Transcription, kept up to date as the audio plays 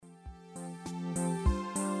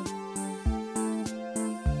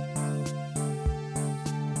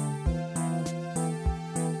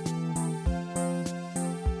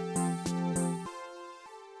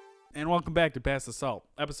And welcome back to Pass the Salt,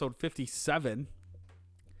 episode 57.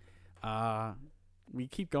 We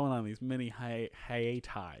keep going on these mini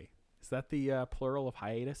hiati. Is that the plural of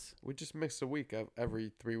hiatus? We just miss a week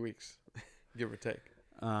every 3 weeks, give or take.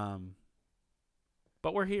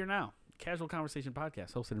 But we're here now. Casual Conversation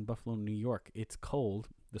Podcast, hosted in Buffalo, New York. It's cold.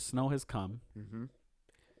 The snow has come. Mm-hmm.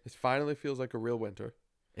 It finally feels like a real winter.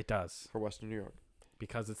 It does. For Western New York.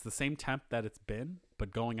 Because it's the same temp that it's been, but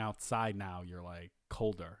going outside now, you're like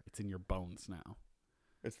colder. It's in your bones now.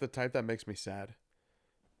 It's the type that makes me sad.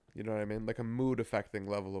 You know what I mean? Like a mood affecting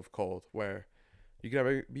level of cold where you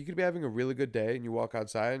could be having a really good day and you walk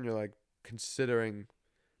outside and you're like considering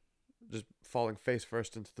just falling face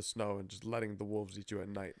first into the snow and just letting the wolves eat you at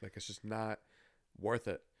night. Like it's just not worth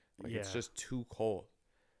it. Like it's just too cold.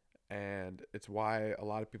 And it's why a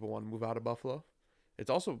lot of people want to move out of Buffalo. It's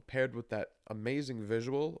also paired with that amazing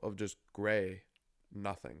visual of just gray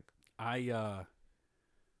nothing. I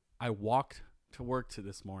walked to work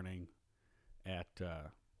this morning at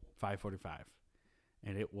 5:45,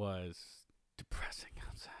 and it was depressing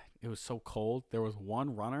outside. It was so cold. There was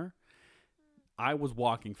one runner. I was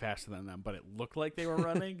walking faster than them, but it looked like they were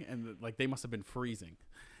running, and like they must have been freezing.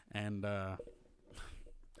 And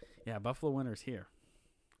yeah, Buffalo winter's here.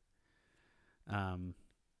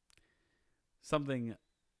 Something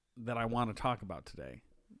that I want to talk about today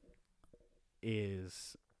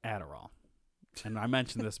is Adderall. And I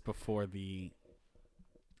mentioned this before the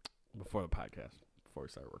podcast, before we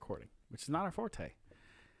started recording, which is not our forte.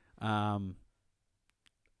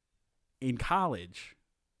 In college,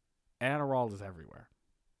 Adderall is everywhere.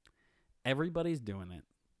 Everybody's doing it,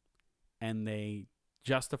 and they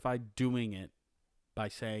justify doing it by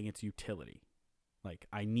saying it's utility. Like,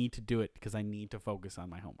 I need to do it because I need to focus on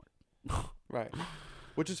my homework. Right.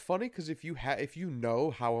 Which is funny because if you know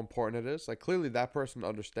how important it is, like clearly that person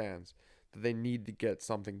understands that they need to get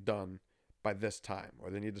something done by this time or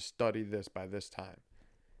they need to study this by this time.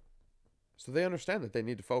 So they understand that they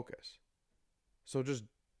need to focus. So just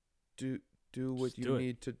do what you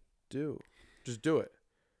need to do. Just do it.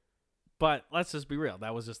 But let's just be real.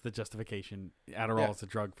 That was just the justification. Adderall is a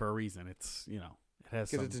drug for a reason. It's, it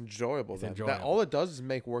has because it's enjoyable. It's enjoyable. That all it does is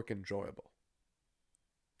make work enjoyable.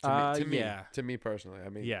 To me personally. I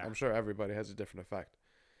mean, I'm sure everybody has a different effect.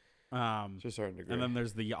 To a certain degree. And then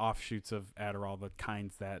there's the offshoots of Adderall, the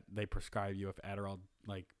kinds that they prescribe you if Adderall,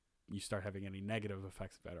 like, you start having any negative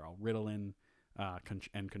effects of Adderall. Ritalin,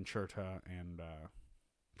 and Concerta, and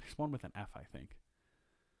there's one with an F, I think.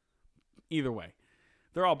 Either way,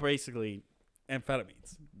 they're all basically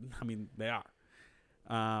amphetamines. I mean, they are.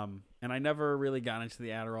 And I never really got into the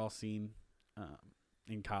Adderall scene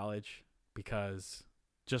in college because,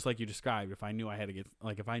 just like you described, if I knew I had to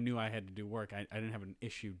do work, I didn't have an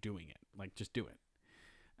issue doing it. Like, just do it.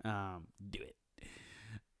 Do it.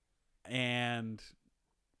 And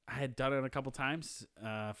I had done it a couple times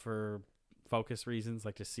for focus reasons,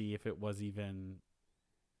 like to see if it was even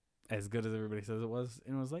as good as everybody says it was.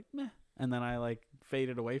 And it was like, meh. And then I like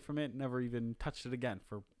faded away from it, never even touched it again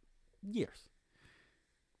for years.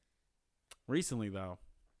 Recently, though,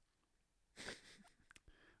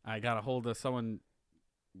 I got a hold of someone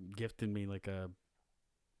gifted me like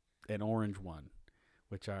an orange one,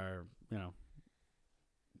 which are,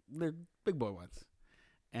 they're big boy ones.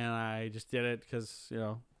 And I just did it because,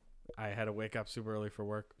 I had to wake up super early for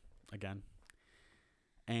work again.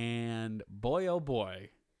 And boy, oh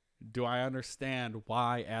boy, do I understand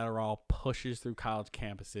why Adderall pushes through college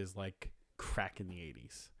campuses like crack in the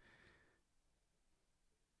 80s.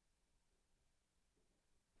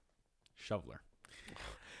 Shoveler.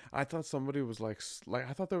 I thought somebody was like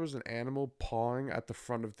I thought there was an animal pawing at the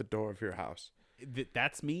front of the door of your house.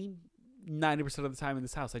 That's me 90% of the time in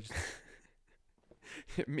this house. I just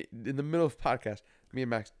in the middle of the podcast, me and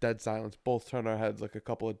Max, dead silence, both turn our heads like a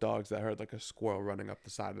couple of dogs that heard like a squirrel running up the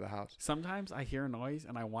side of the house. Sometimes I hear a noise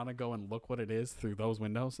and I want to go and look what it is through those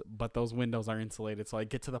windows, but those windows are insulated, so I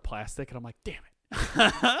get to the plastic and I'm like, damn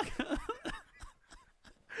it.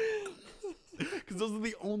 Because those are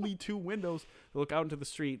the only two windows that look out into the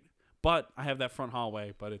street. But I have that front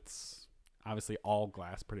hallway, but it's obviously all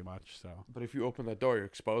glass pretty much. So, but if you open that door, you're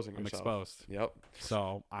exposing yourself. I'm exposed. Yep.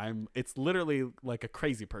 So it's literally like a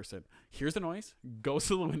crazy person. Hears a noise, goes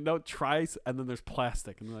to the window, tries, and then there's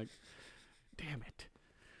plastic. And they're like, damn it.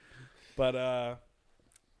 But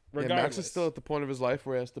regardless. Yeah, Max is still at the point of his life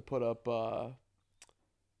where he has to put up,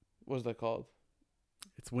 what is that called?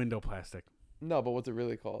 It's window plastic. No, but what's it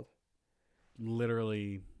really called?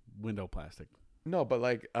 Literally window plastic. No, but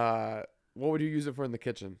like, what would you use it for in the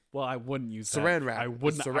kitchen? Well, I wouldn't use Saran that. wrap. I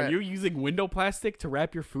wouldn't. Are you using window plastic to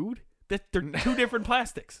wrap your food? They're two different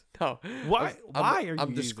plastics. No. Why? Why are you?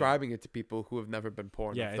 I'm describing it to people who have never been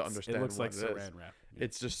poor enough to understand it looks what like it is. Saran wrap. Yeah.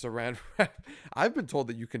 It's just Saran wrap. I've been told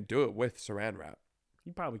that you can do it with Saran wrap.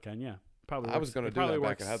 You probably can, yeah. Probably. I was going to do that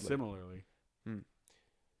back at Headley. Similarly. Hmm.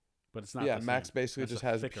 But it's not. Yeah, the Max same. basically That's just a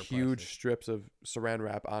has thicker huge plastic. strips of Saran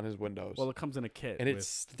wrap on his windows. Well, it comes in a kit, and it's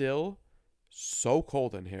still so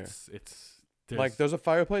cold in here. It's like there's a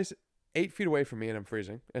fireplace 8 feet away from me, and I'm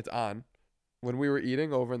freezing. It's on. When we were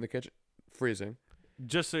eating over in the kitchen, freezing.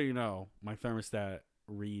 Just so you know, my thermostat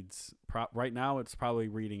reads right now. It's probably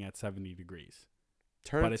reading at 70 degrees.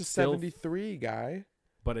 Turn it to 73, guy.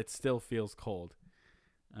 But it still feels cold.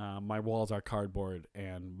 My walls are cardboard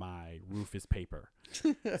and my roof is paper.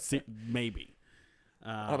 See, maybe.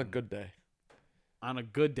 On a good day. On a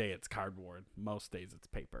good day, it's cardboard. Most days, it's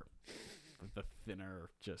paper. The thinner,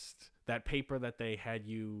 just that paper that they had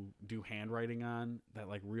you do handwriting on, that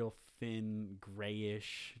like real thin,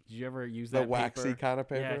 grayish. Did you ever use that? The waxy paper? kind of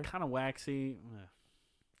paper? Yeah, kind of waxy.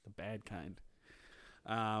 The bad kind.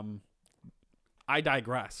 I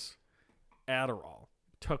digress. Adderall.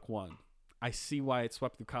 Took one. I see why it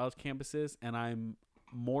swept through college campuses, and I'm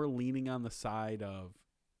more leaning on the side of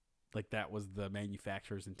like that was the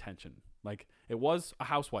manufacturer's intention. Like it was a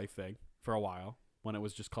housewife thing for a while when it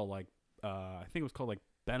was just called like I think it was called like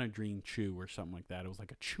Benadryl Chew or something like that. It was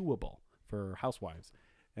like a chewable for housewives,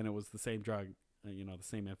 and it was the same drug, the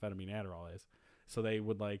same amphetamine Adderall is. So they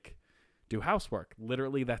would like do housework.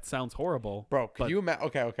 Literally, that sounds horrible, bro. Can you imagine?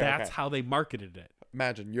 Okay. That's how they marketed it.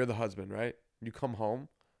 Imagine you're the husband, right? You come home,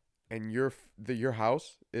 and your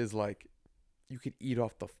house is like, you could eat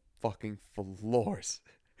off the fucking floors,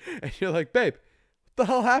 and you're like, babe, what the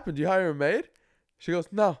hell happened? You hire a maid? She goes,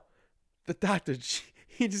 no, the doctor.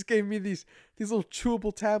 He just gave me these little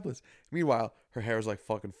chewable tablets. Meanwhile, her hair is like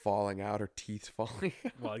fucking falling out, her teeth falling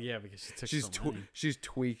out. Well, yeah, because she took she's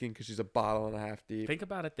tweaking because she's a bottle and a half deep. Think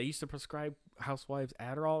about it. They used to prescribe housewives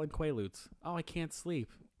Adderall and Quaaludes. Oh, I can't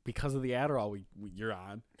sleep because of the Adderall you're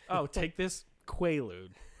on. Oh, take this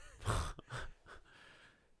Quaalude.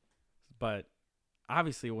 But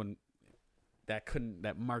obviously, when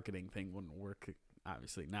that marketing thing wouldn't work.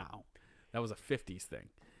 Obviously now, that was a 50s thing.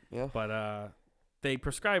 Yeah. But they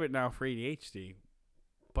prescribe it now for ADHD.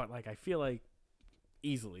 But like, I feel like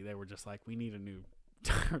easily they were just like, we need a new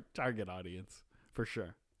target audience for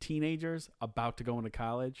sure. Teenagers about to go into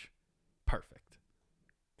college, perfect.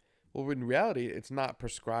 Well, in reality, it's not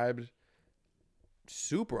prescribed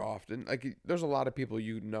super often. Like, there's a lot of people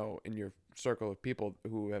in your circle of people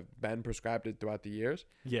who have been prescribed it throughout the years.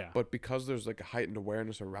 Yeah. But because there's like a heightened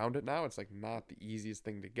awareness around it now, it's like not the easiest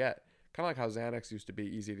thing to get. Kind of like how Xanax used to be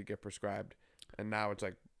easy to get prescribed, and now it's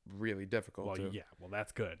like really difficult. Well, yeah. Well,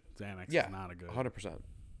 that's good. Xanax is not a good. 100%.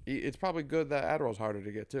 It's probably good that Adderall's harder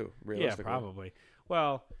to get too. Realistically. Yeah, probably.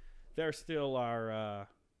 Well, there still are.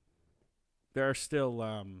 There are still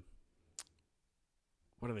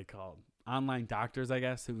what are they called? Online doctors, I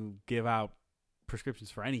guess, who give out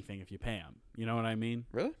prescriptions for anything if you pay them. You know what I mean?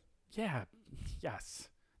 Really? Yeah. Yes.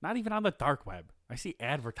 Not even on the dark web. I see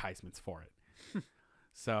advertisements for it.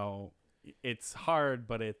 So it's hard,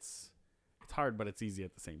 but it's easy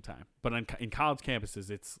at the same time. But in college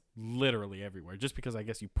campuses, it's literally everywhere. Just because I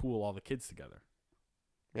guess you pool all the kids together.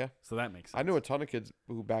 Yeah. So that makes sense. I knew a ton of kids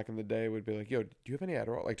who back in the day would be like, "Yo, do you have any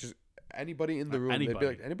Adderall?" Like just anybody in the room, they'd be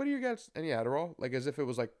like, "Anybody here got any Adderall?" Like as if it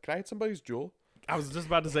was like, "Can I hit somebody's Juul?" I was just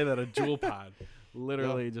about to say that, a Juul pod.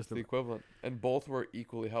 Literally just the equivalent. And both were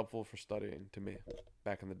equally helpful for studying to me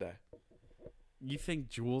back in the day. You think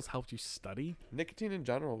Juuls helped you study? Nicotine in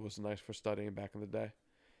general was nice for studying back in the day.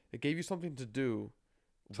 It gave you something to do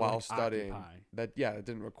while studying. It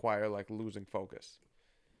didn't require like losing focus.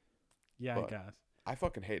 Yeah, But I guess. I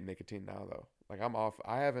fucking hate nicotine now though. Like I'm off.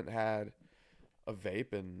 I haven't had a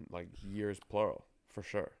vape in like years plural for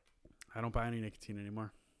sure. I don't buy any nicotine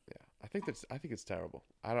anymore. Yeah, I think it's terrible.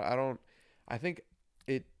 I think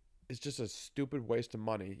it is just a stupid waste of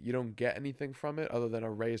money. You don't get anything from it other than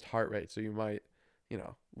a raised heart rate, so you might,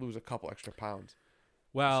 lose a couple extra pounds.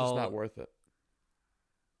 Well, it's just not worth it.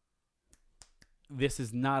 This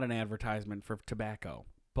is not an advertisement for tobacco,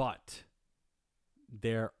 but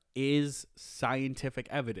there is scientific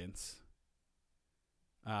evidence.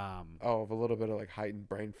 Of a little bit of like heightened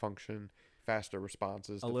brain function, faster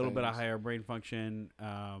responses. A little bit of higher brain function.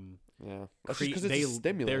 Yeah, that's just because it's a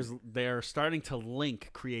stimulant. They're starting to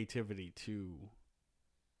link creativity to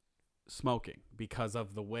smoking because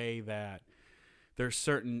of the way that there's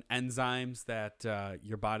certain enzymes that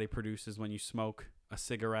your body produces when you smoke a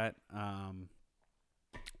cigarette.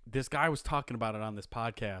 This guy was talking about it on this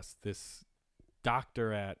podcast. This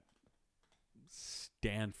doctor at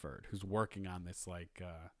Stanford who's working on this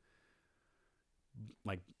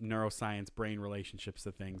like neuroscience, brain relationships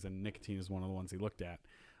to things, and nicotine is one of the ones he looked at.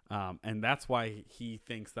 And that's why he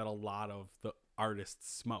thinks that a lot of the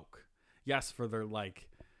artists smoke. Yes, for their like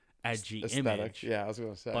edgy Aesthetic. image. Yeah, I was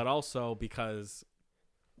gonna say. But also because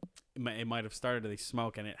it might have started they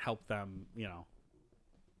smoke and it helped them,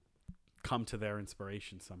 come to their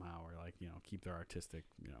inspiration somehow, or like, keep their artistic,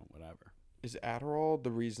 whatever. Is Adderall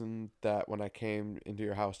the reason that when I came into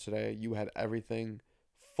your house today, you had everything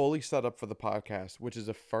fully set up for the podcast, which is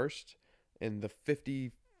a first in the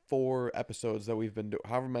 54 episodes that we've been doing,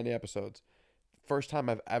 however many episodes. First time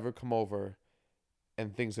I've ever come over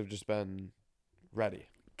and things have just been ready.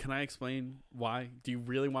 Can I explain why? Do you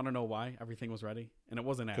really want to know why everything was ready? And it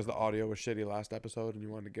wasn't Because the audio was shitty last episode and you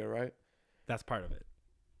wanted to get it right? That's part of it.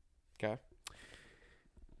 Okay.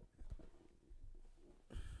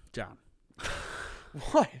 John.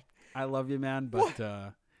 What? I love you, man, but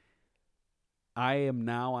I am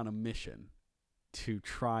now on a mission to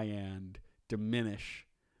try and diminish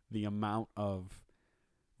the amount of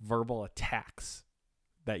verbal attacks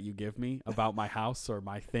that you give me about my house or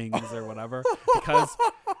my things or whatever, because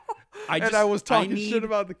I was talking shit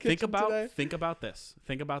about the kitchen today. Think about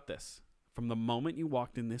this. From the moment you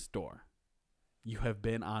walked in this door, you have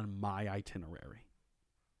been on my itinerary.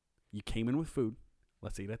 You came in with food.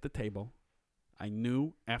 Let's eat at the table. I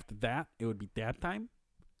knew after that it would be dab time.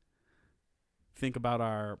 Think about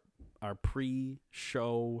our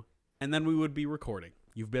pre-show, and then we would be recording.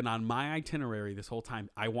 You've been on my itinerary this whole time.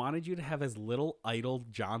 I wanted you to have as little idle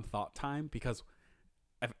John thought time, because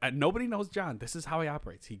if nobody knows John. This is how he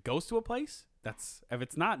operates. He goes to a place. If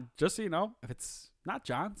it's not, just so you know, if it's not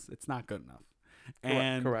John's, it's not good enough.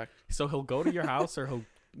 And correct. So he'll go to your house or he'll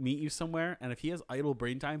meet you somewhere, and if he has idle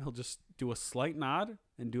brain time, he'll just do a slight nod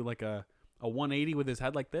and do like a 180 with his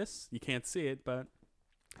head like this. You can't see it,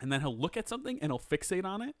 and then he'll look at something and he'll fixate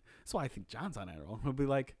on it. That's why I think John's on Adderall. He'll be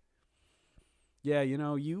like, yeah, you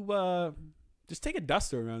just take a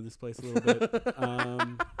duster around this place a little bit. I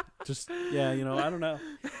don't know.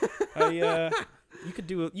 You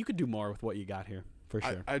could do more with what you got here, for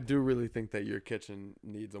sure. I do really think that your kitchen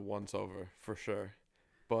needs a once over, for sure.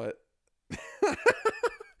 But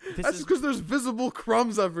that's just because there's visible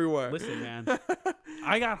crumbs everywhere. Listen, man,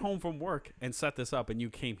 I got home from work and set this up, and you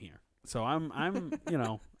came here. So I'm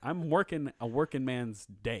I'm working a working man's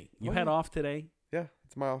day. You had off today? Yeah,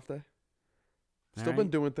 it's my off day. Still been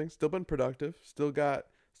doing things. Still been productive. Still got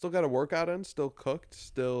a workout in. Still cooked.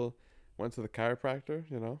 Still went to the chiropractor.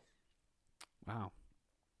 Wow,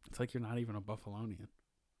 it's like you're not even a Buffalonian.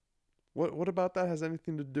 What about that has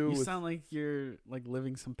anything to do with? You sound like you're like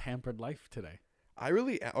living some pampered life today. I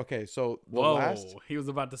really okay. So he was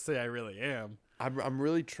about to say I really am. I'm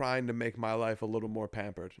really trying to make my life a little more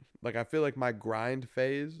pampered. Like I feel like my grind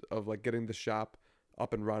phase of like getting the shop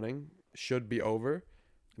up and running should be over.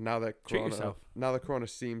 Now that Corona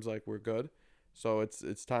seems like we're good, so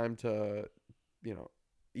it's time to,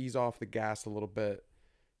 ease off the gas a little bit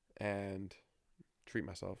and treat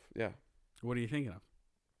myself. Yeah. What are you thinking of?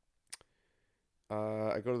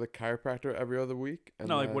 I go to the chiropractor every other week. And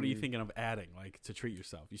what are you thinking of adding, like, to treat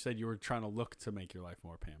yourself? You said you were trying to look to make your life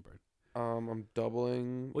more pampered. I'm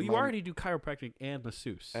doubling. Well, you already do chiropractic and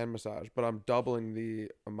masseuse. And massage, but I'm doubling the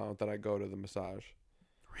amount that I go to the massage.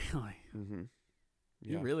 Really? Mm-hmm.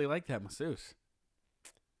 You really like that masseuse.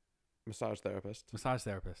 Massage therapist.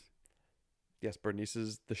 Yes, Bernice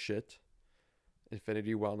is the shit.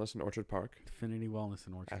 Infinity Wellness in Orchard Park.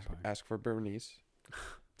 Ask for Bernice.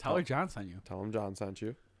 Tell her John sent you. Tell him John sent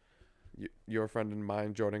you. Your friend and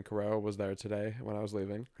mine, Jordan Carrero, was there today when I was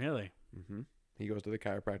leaving. Really? Mm-hmm. He goes to the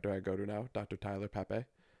chiropractor I go to now, Dr. Tyler Pepe.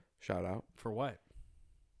 Shout out. For what?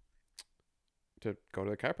 To go to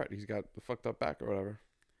the chiropractor. He's got the fucked up back or whatever.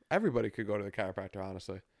 Everybody could go to the chiropractor,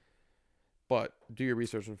 honestly. But do your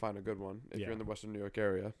research and find a good one. If you're in the Western New York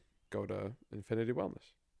area, go to Infinity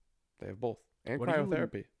Wellness. They have both. And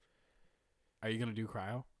cryotherapy. Are you going to do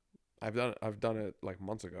cryo? I've done it like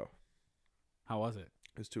months ago. How was it?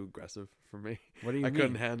 It was too aggressive for me. What do you mean? I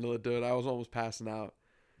couldn't handle it, dude. I was almost passing out.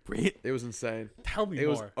 It was insane. Tell me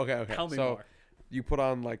more. Okay. Tell me more. You put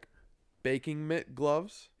on like baking mitt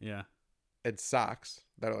gloves. Yeah. And socks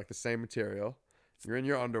that are like the same material. You're in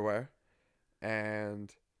your underwear.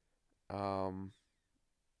 And no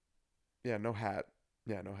hat.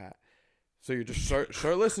 Yeah, no hat. So you're just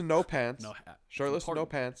shirtless and no pants. No hat. Shirtless and no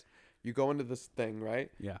pants. You go into this thing, right?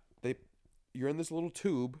 Yeah. You're in this little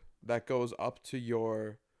tube that goes up to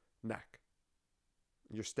your neck.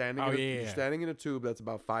 You're standing. You're standing in a tube that's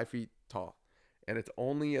about 5 feet tall, and it's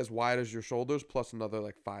only as wide as your shoulders, plus another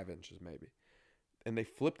like 5 inches maybe. And they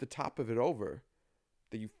flip the top of it over,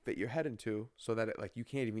 that you fit your head into, so that it like you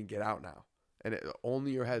can't even get out now. and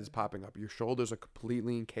only your head is popping up. Your shoulders are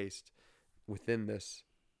completely encased within this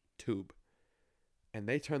tube, and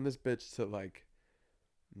they turn this bitch to like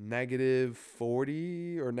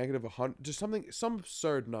 -40 or -100, just some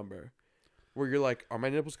absurd number, where you're like, are my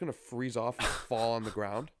nipples gonna freeze off and fall on the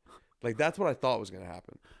ground? Like that's what I thought was gonna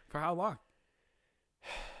happen. For how long?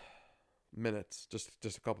 Minutes, just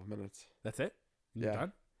a couple minutes. That's it? You're Yeah.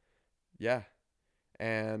 done? Yeah,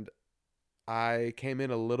 and I came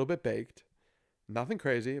in a little bit baked, nothing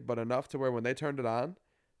crazy, but enough to where when they turned it on,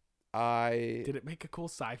 Did it make a cool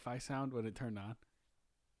sci-fi sound when it turned on?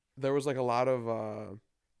 there was like a lot of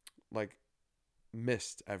like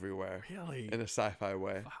mist everywhere Really? in a sci-fi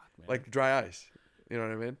way, Fuck, man. like dry ice. You know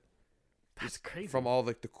what I mean? That's crazy. From all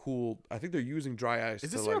like the cool. I think they're using dry ice.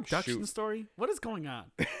 Is to, this your like, abduction shoot. story? What is going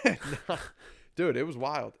on? No. Dude, it was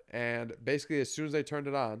wild. And basically, as soon as they turned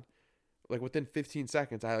it on, like within 15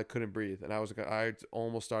 seconds, I like couldn't breathe, and I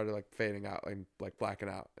almost started like fading out and like blacking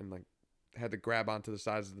out, and like had to grab onto the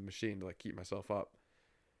sides of the machine to like keep myself up.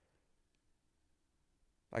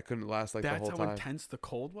 I couldn't last like That's the whole how time. intense the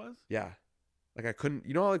cold was? Yeah, like I couldn't.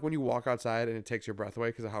 You know, how, like when you walk outside and it takes your breath away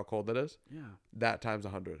because of how cold it is. Yeah. That times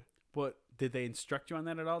 100. What did they instruct you on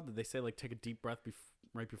that at all? Did they say like take a deep breath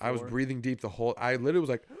right before? I was breathing deep the whole. I literally was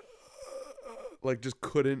like just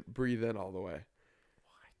couldn't breathe in all the way.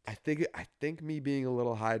 What? I think me being a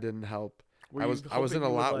little high didn't help. Were I you was in hoping a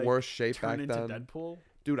you would, lot like, worse shape turn back into then. Deadpool?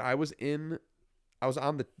 Dude, I was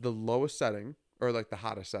on the lowest setting, or like the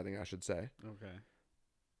hottest setting, I should say. Okay.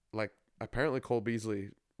 Like apparently Cole Beasley,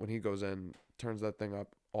 when he goes in, turns that thing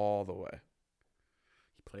up all the way.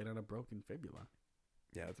 He played on a broken fibula.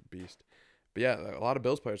 Yeah, it's a beast. But yeah, a lot of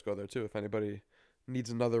Bills players go there too. If anybody needs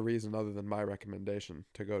another reason other than my recommendation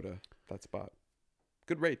to go to that spot.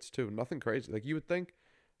 Good rates too. Nothing crazy. Like you would think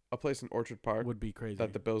a place in Orchard Park Would be crazy.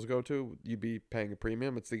 that the Bills go to, you'd be paying a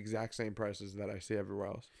premium. It's the exact same prices that I see everywhere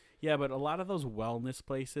else. Yeah, but a lot of those wellness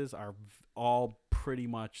places are all pretty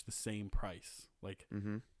much the same price. Like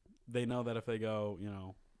Mm-hmm. they know that if they go,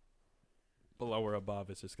 below or above,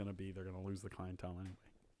 it's just gonna be they're gonna lose the clientele anyway.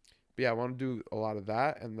 But yeah, I want to do a lot of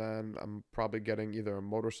that, and then I'm probably getting either a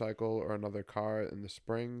motorcycle or another car in the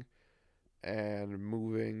spring, and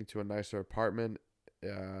moving to a nicer apartment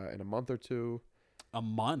in a month or two. A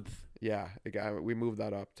month? Yeah, we moved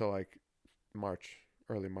that up to like March,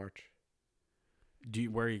 early March,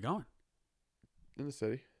 Where are you going? in the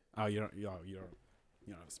city. Oh, you don't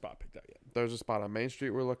have a spot picked out yet. There's a spot on Main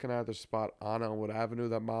Street we're looking at. There's a spot on Elmwood Avenue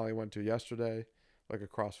that Molly went to yesterday, like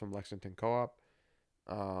across from Lexington Co-op.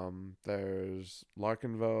 There's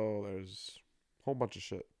Larkinville. There's a whole bunch of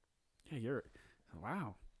shit. Yeah,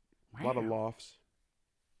 wow. A lot of lofts.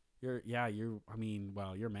 You're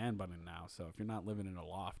man bunning now, so if you're not living in a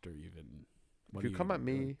loft or even If you come at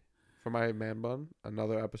me for my man bun,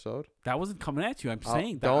 another episode. That wasn't coming at you. I'm I'll-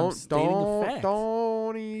 saying that. I'm stating a fact.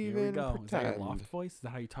 Don't Here we even go. Is that your pretend. loft voice? Is that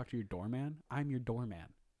how you talk to your doorman? I'm your doorman.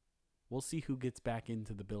 We'll see who gets back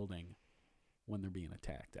into the building when they're being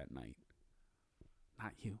attacked at night.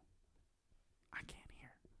 Not you. I can't hear.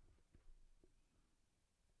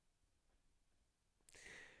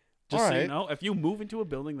 Just so you Alright. know, if you move into a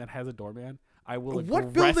building that has a doorman, I will.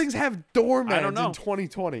 What buildings have doormans I don't know. in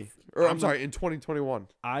 2020? Or I'm I'm- sorry, in 2021.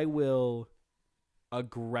 I will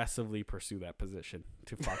aggressively pursue that position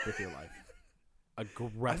to fuck with your life.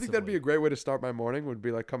 Aggressively. I think that'd be a great way to start my morning. Would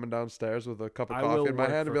be like coming downstairs with a cup of I will coffee in my work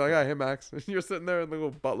hand and for be like, free. "Hey, Max," and you're sitting there in the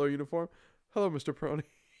little butler uniform. "Hello, Mr. Peroni."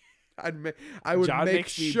 I would John make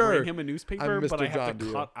makes me sure bring him a newspaper, I'm but Mr. I have John to to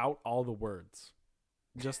you. cut out all the words.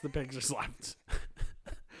 Just the pictures left.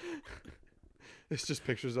 it's just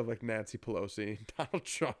pictures of like Nancy Pelosi, and Donald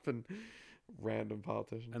Trump, and random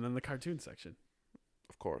politicians. And then the cartoon section.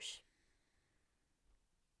 Of course.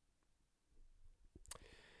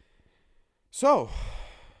 So,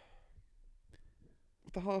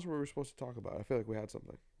 what the hell else were we supposed to talk about? I feel like we had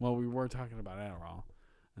something. Well, we were talking about Adderall,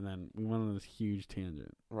 and then we went on this huge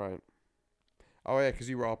tangent. Right. Oh, yeah, because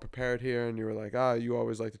you were all prepared here, and you were like, you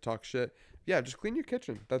always like to talk shit. Yeah, just clean your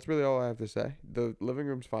kitchen. That's really all I have to say. The living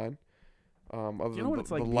room's fine. Other Do you know than what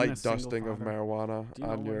it's like the being a light single dusting of father? marijuana Do you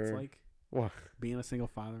know on what your... it's like What? being a single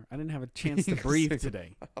father? I didn't have a chance to Being a breathe single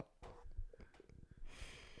today.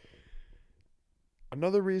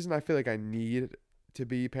 Another reason I feel like I need to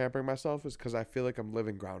be pampering myself is because I feel like I'm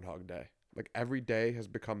living Groundhog Day. Like every day has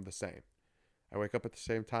become the same. I wake up at the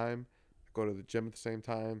same time. I go to the gym at the same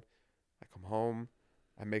time. I come home.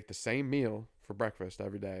 I make the same meal for breakfast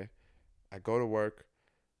every day. I go to work.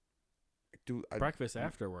 Breakfast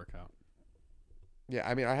after workout. Yeah,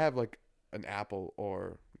 I mean, I have like an apple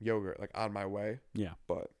or yogurt like on my way. Yeah.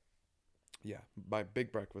 But yeah, my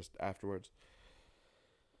big breakfast afterwards.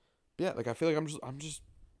 Yeah, like I feel like I'm just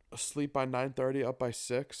asleep by 9:30, up by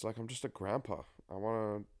 6. Like I'm just a grandpa. I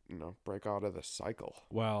want to, break out of the cycle.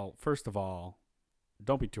 Well, first of all,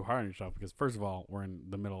 don't be too hard on yourself because first of all, we're in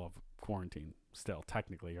the middle of quarantine still.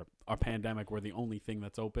 Technically, our pandemic. We're the only thing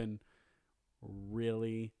that's open.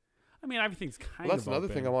 Really, I mean, everything's kind Well, that's of another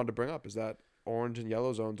open. thing I wanted to bring up is that orange and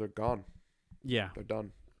yellow zones are gone. Yeah, They're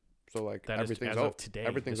done. So like that is everything's as open. of today.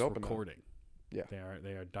 Everything's this open now. recording. Yeah. They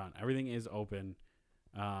are done. Everything is open,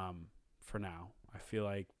 for now. I feel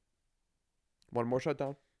like One more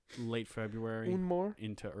shutdown. late February One more.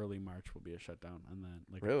 into early March will be a shutdown, and then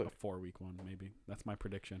like Really? a 4-week one maybe. That's my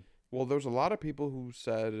prediction. Well, there's a lot of people who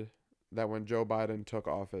said that when Joe Biden took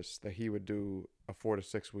office that he would do a 4 to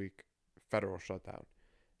 6 week federal shutdown.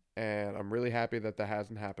 And I'm really happy that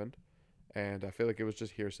hasn't happened. And I feel like it was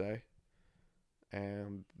just hearsay.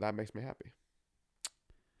 And that makes me happy.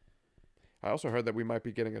 I also heard that we might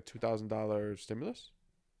be getting a $2,000 stimulus.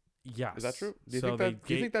 Yes. Is that true? Do you So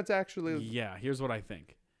think that's actually? Yeah, here's what I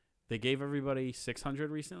think. They gave everybody $600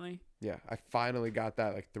 recently, Yeah, I finally got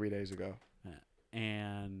that like 3 days ago.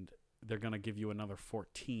 and they're gonna give you another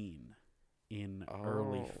 14 in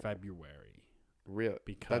early Oh. February. Really?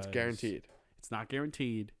 Because That's guaranteed. It's not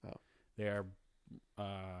guaranteed. Oh. They are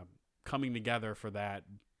coming together for that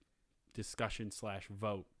discussion /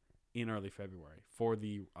 vote in early February for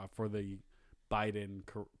the Biden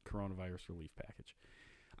coronavirus relief package.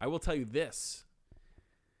 I will tell you this.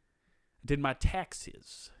 I did my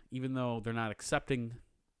taxes, even though they're not accepting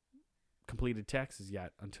completed taxes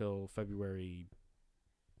yet until February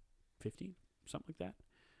 15th, something like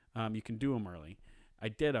that. You can do them early. I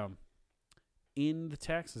did them. In the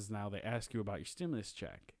taxes now, they ask you about your stimulus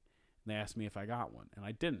check. And they asked me if I got one, and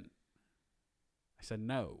I didn't. I said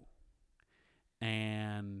no.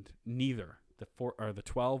 And neither the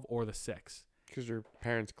 12 or the 6. Because your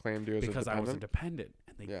parents claimed you as Because a I was a dependent. dependent,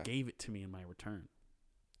 and they Yeah. gave it to me in my return.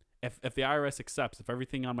 If the IRS accepts, if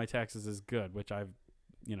everything on my taxes is good, which I'm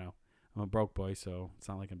a broke boy, so it's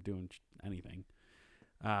not like I'm doing anything.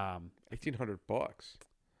 $1,800.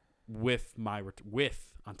 With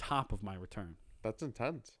on top of my return, That's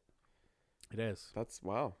intense. it is. That's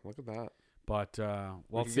wow. Look at that. But we'll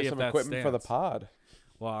We can see get if some that equipment for the stands. pod.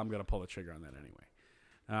 Well, I'm gonna pull the trigger on that anyway.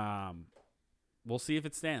 We'll see if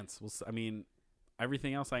it stands. I mean,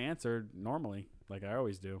 everything else I answered normally, like I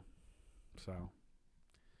always do. So,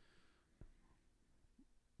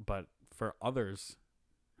 but for others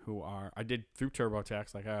who I did through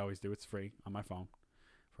TurboTax, like I always do. It's free on my phone.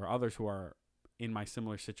 For others who are in my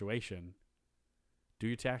similar situation, do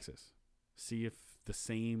your taxes. See if the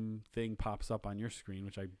same thing pops up on your screen,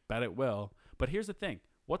 which I bet it will. But here's the thing.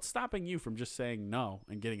 What's stopping you from just saying no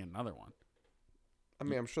and getting another one? I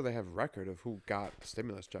mean, I'm sure they have record of who got the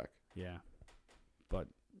stimulus check. Yeah. But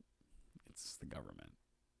it's the government.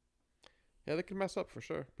 Yeah, they can mess up for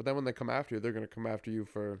sure. But then when they come after you, they're going to come after you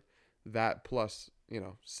for that plus,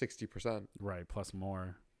 60%. Right, plus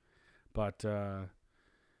more. But,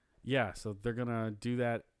 yeah, so they're going to do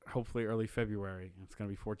that hopefully early February. It's going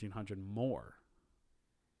to be $1,400 more.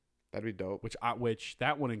 That'd be dope. Which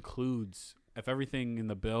that one includes, if everything in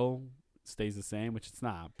the bill stays the same, which it's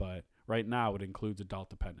not, but right now it includes adult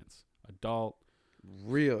dependents. Adult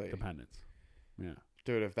Really? dependents. Yeah.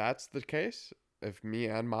 Dude, if that's the case, if me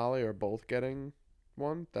and Molly are both getting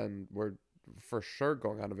one, then we're for sure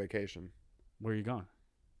going on a vacation. Where are you going?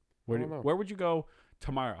 I don't know. Where would you go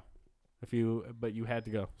tomorrow? But you had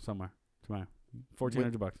to go somewhere tomorrow.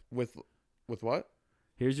 $1,400. With what?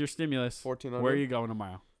 Here's your stimulus. $1,400? Where are you going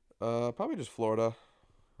tomorrow? Probably just Florida.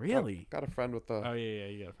 Really? Got a friend with the. Oh yeah,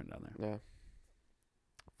 you got a friend down there. Yeah.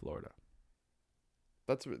 Florida.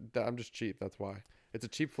 I'm just cheap. That's why. It's a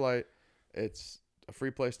cheap flight. It's a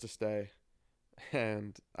free place to stay,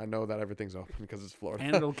 and I know that everything's open because it's Florida.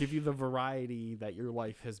 And it'll give you the variety that your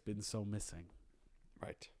life has been so missing.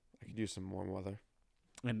 Right. I could use some warm weather.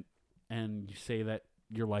 And you say that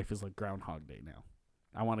your life is like Groundhog Day now.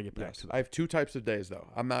 I want to get back Yes. to that. I have 2 types of days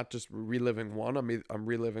though. I'm not just reliving one. I'm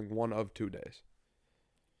reliving one of 2 days.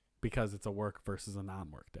 Because it's a work versus a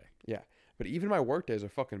non-work day. Yeah. But even my work days are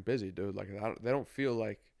fucking busy, dude. Like they don't feel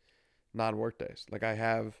like non-work days. Like I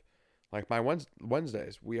have, like my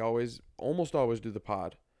Wednesdays. We almost always do the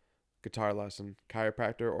pod, guitar lesson,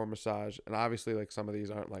 chiropractor or massage, and obviously like some of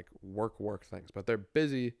these aren't like work things, but they're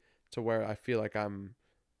busy to where I feel like I'm,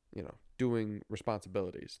 doing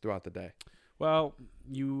responsibilities throughout the day. Well,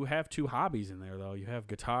 you have 2 hobbies in there though. You have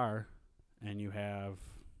guitar, and you have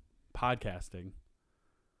podcasting.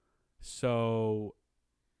 So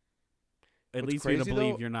it What's leads me to crazy,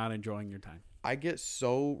 believe though, you're not enjoying your time. I get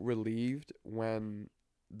so relieved when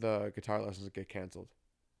the guitar lessons get canceled.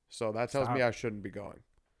 So that tells me Stop. I shouldn't be going.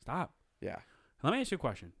 Stop. Yeah. Let me ask you a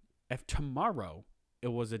question. If tomorrow it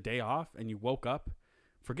was a day off and you woke up,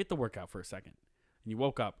 forget the workout for a second, and you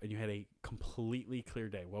woke up and you had a completely clear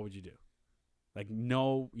day, what would you do? Like,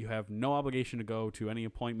 no, you have no obligation to go to any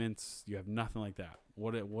appointments. You have nothing like that.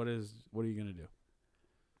 What are you going to do?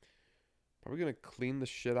 Probably going to clean the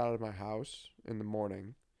shit out of my house in the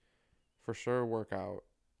morning. For sure work out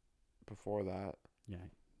before that. Yeah.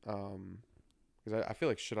 Because I feel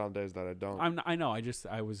like shit on days that I don't. I know.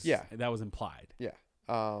 That was implied. Yeah.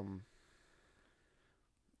 Probably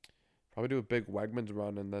do a big Wegmans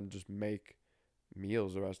run and then just make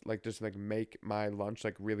meals the rest. Like, just, like, make my lunch,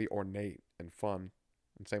 like, really ornate and fun.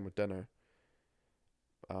 And same with dinner.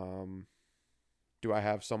 Do I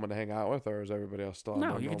have someone to hang out with, or is everybody else still on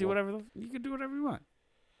No, you can do whatever you want.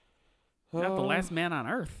 You're not the last man on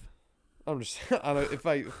earth. I'm just if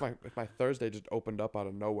my Thursday just opened up out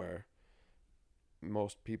of nowhere,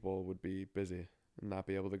 most people would be busy and not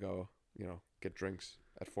be able to go, get drinks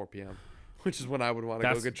at 4 p.m., which is when I would want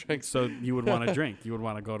to go get drinks. So you would want to drink. You would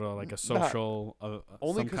want to go to like a social,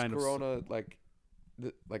 only because Corona, like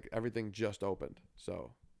everything just opened.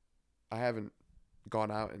 So I haven't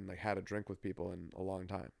gone out and like had a drink with people in a long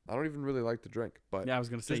time. I don't even really like to drink, but yeah, I was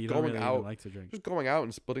gonna say just you don't really out, even like to drink. Just going out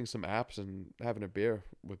and splitting some apps and having a beer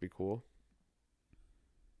would be cool.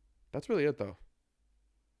 That's really it, though.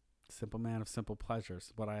 Simple man of simple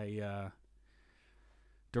pleasures. What I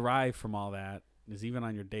derive from all that is even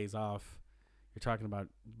on your days off, you're talking about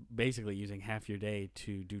basically using half your day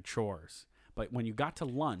to do chores. But when you got to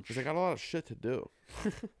lunch... Because I got a lot of shit to do.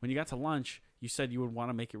 When you got to lunch, you said you would want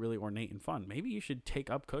to make it really ornate and fun. Maybe you should take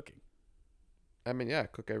up cooking. I mean, yeah,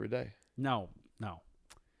 cook every day. No.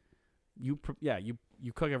 You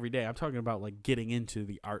cook every day. I'm talking about like getting into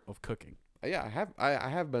the art of cooking. Yeah, I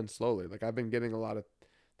have been slowly. Like, I've been getting a lot of...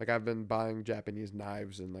 Like, I've been buying Japanese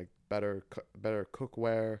knives and, like, better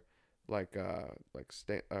cookware, like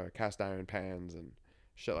cast iron pans and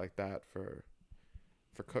shit like that for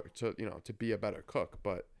cook to be a better cook.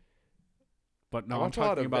 But no, I'm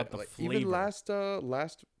talking about the flavor. Even last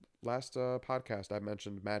podcast I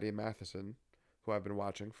mentioned Maddie and Matheson, who I've been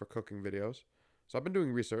watching for cooking videos. So I've been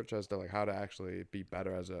doing research as to like how to actually be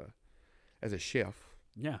better as a chef.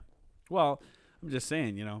 Yeah. Well, I'm just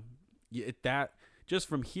saying, that just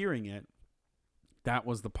from hearing it, that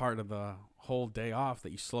was the part of the whole day off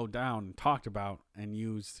that you slowed down and talked about and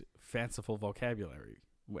used fanciful vocabulary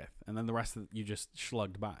with. And then the rest of it you just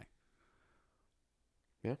shrugged by.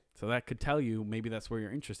 Yeah. So that could tell you maybe that's where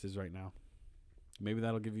your interest is right now. Maybe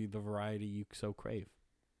that'll give you the variety you so crave.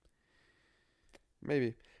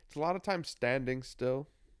 Maybe. It's a lot of time standing still.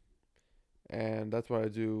 And that's what I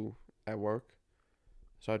do at work.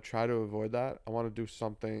 So I try to avoid that. I want to do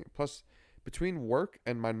something. Plus, between work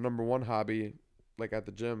and my number one hobby, like at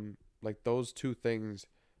the gym, like those two things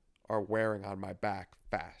are wearing on my back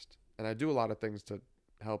fast. And I do a lot of things to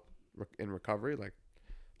help in recovery, like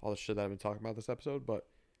all the shit that I've been talking about this episode. But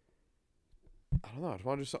I don't know. I just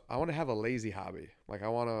want to I want to have a lazy hobby. Like I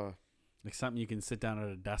want to, like something you can sit down at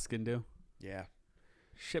a desk and do. Yeah.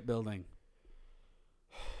 Shipbuilding.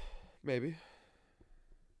 Maybe.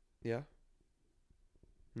 Yeah.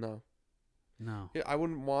 No. Yeah, I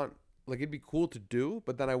wouldn't want, like, it'd be cool to do,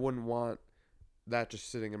 but then I wouldn't want that just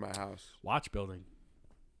sitting in my house. Watch building.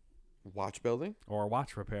 Watch building? Or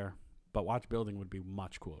watch repair. But watch building would be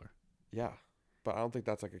much cooler. Yeah. But I don't think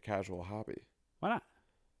that's like a casual hobby. Why not?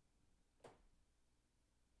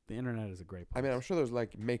 The internet is a great place. I mean, I'm sure there's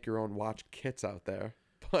like make your own watch kits out there.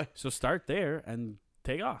 But so start there and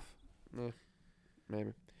take off.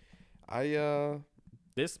 Maybe.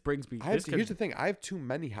 This brings me... Here's the thing. I have too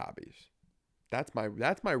many hobbies. That's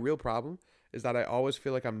my real problem, is that I always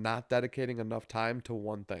feel like I'm not dedicating enough time to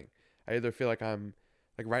one thing. I either feel like I'm...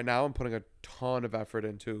 Like right now, I'm putting a ton of effort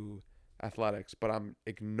into athletics, but I'm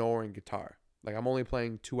ignoring guitar. Like I'm only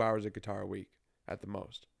playing 2 hours of guitar a week at the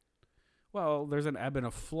most. Well, there's an ebb and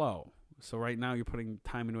a flow. So right now you're putting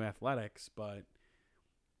time into athletics, but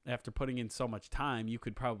after putting in so much time, you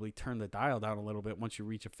could probably turn the dial down a little bit once you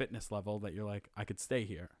reach a fitness level that you're like, I could stay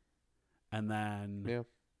here. And then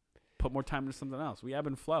put more time into something else. We ebb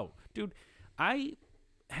and flow. Dude, I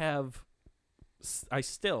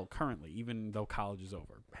still currently, even though college is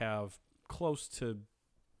over, have close to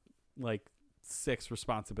like 6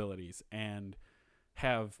 responsibilities and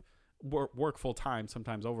have work full time,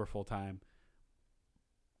 sometimes over full time.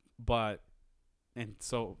 And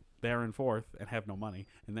so there and forth, and have no money,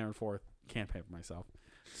 and there and forth, can't pay for myself.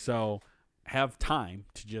 So have time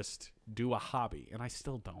to just do a hobby, and I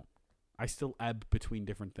still don't. I still ebb between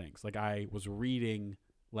different things. Like I was reading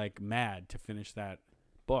like mad to finish that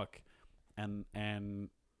book, and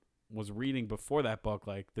was reading before that book,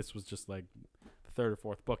 like this was just like the third or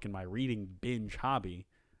fourth book in my reading binge hobby,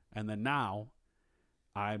 and then now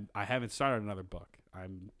I haven't started another book.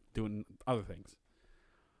 I'm doing other things.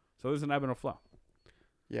 So there's an ebb and a flow.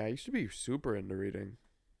 Yeah, I used to be super into reading.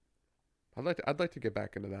 I'd like to get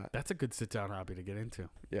back into that. That's a good sit down hobby to get into.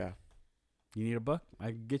 Yeah. You need a book? I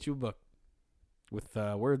can get you a book with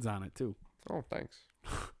words on it too. Oh, thanks.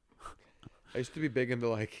 I used to be big into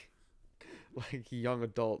like young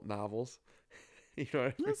adult novels. You know what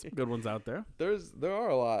I mean? There's some good ones out there. There are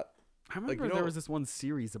a lot. I remember there was this one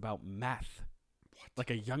series about meth. What? Like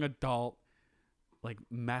a young adult, like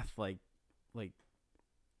meth, like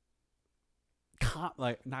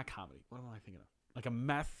not comedy. What am I thinking of? Like a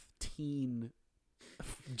meth teen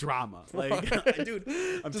drama. Like, dude,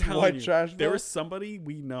 I'm Just telling white you, trash there book? is somebody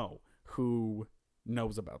we know who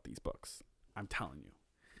knows about these books. I'm telling you.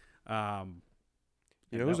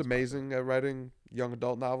 You know who's amazing at writing young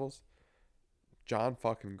adult novels? John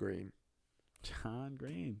fucking Green. John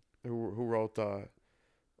Green. Who wrote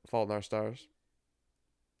Fault in Our Stars?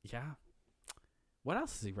 Yeah. What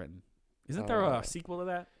else has he written? Isn't there a sequel to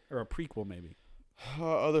that? Or a prequel, maybe?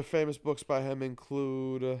 Other famous books by him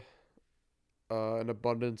include An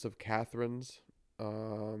Abundance of Catherines.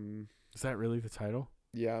 Is that really the title?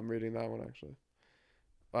 Yeah, I'm reading that one, actually.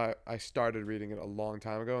 I started reading it a long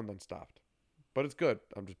time ago and then stopped. But it's good.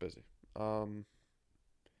 I'm just busy.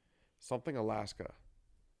 Something Alaska.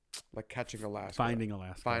 Like Catching Alaska. Finding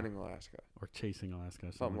Alaska. Finding Alaska. Or Chasing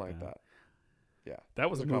Alaska. Something like that. Yeah. That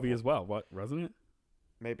was a There's movie couple. as well, wasn't it?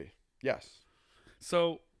 Maybe. Yes.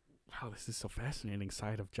 So, wow, this is so fascinating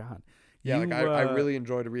side of John. Yeah, You, like I really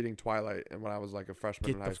enjoyed reading Twilight and when I was like a freshman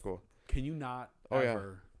Get in the high school. Can you not Oh, yeah.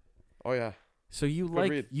 ever... Oh yeah. So you Good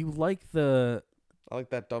like read. the... I like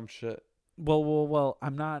that dumb shit. Well,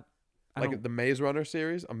 I'm not... Like the Maze Runner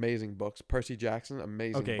series, amazing books. Percy Jackson,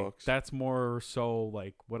 amazing books. That's more so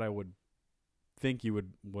like what I would think you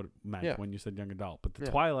would meant when you said young adult. But the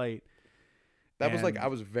Twilight... That was like I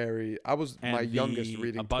was my youngest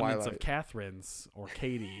reading Abundance Twilight. of Catherines, or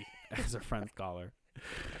Katie, as her friends call her.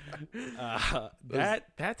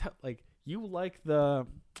 That's like you like the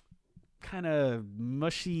kind of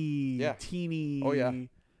mushy, teeny. Oh yeah.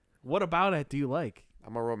 What about it do you like?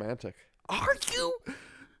 I'm a romantic. Are you?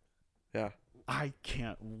 Yeah. I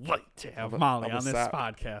can't wait to have Molly on this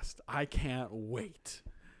podcast. I can't wait.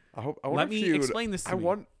 Let me explain this to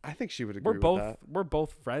me. I think she would agree with that. We're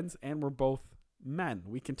both friends and we're both men.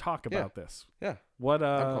 We can talk about this. Yeah. I'm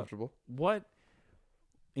comfortable.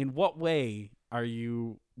 In what way are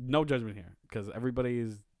you, no judgment here, because everybody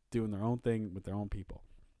is doing their own thing with their own people.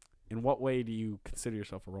 In what way do you consider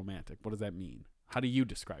yourself a romantic? What does that mean? How do you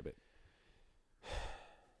describe it?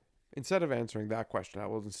 Instead of answering that question, I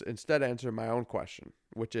will instead answer my own question,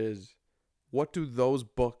 which is, what do those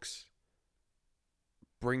books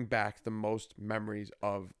bring back the most memories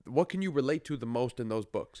of? What can you relate to the most in those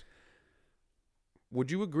books? Would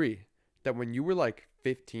you agree that when you were like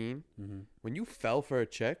 15, when you fell for a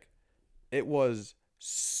chick, it was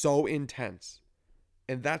so intense?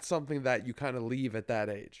 And that's something that you kind of leave at that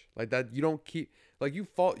age. Like that you don't keep, like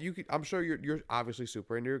I'm sure you're obviously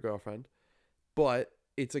super into your girlfriend, but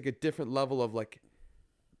it's like a different level of like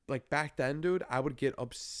back then, dude, I would get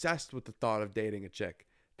obsessed with the thought of dating a chick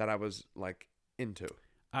that I was like into.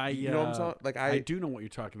 You know what I'm saying? Like I do know what you're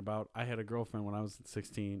talking about. I had a girlfriend when I was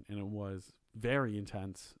 16 and it was very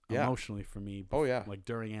intense emotionally for me. Oh yeah. Like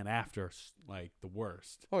during and after, like the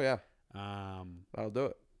worst. Oh yeah. That'll do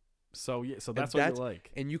it. So yeah, so that's what you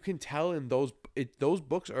like. And you can tell in those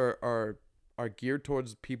books are geared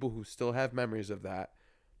towards people who still have memories of that,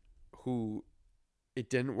 who it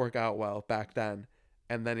didn't work out well back then,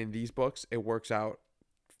 and then in these books it works out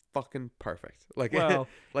fucking perfect. Like, well,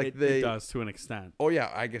 like it does to an extent. Oh yeah,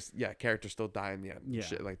 I guess characters still die in the end,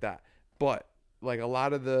 shit like that. But like a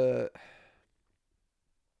lot of the,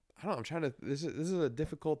 I don't know. I'm trying to. This is a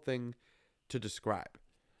difficult thing to describe.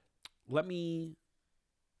 Let me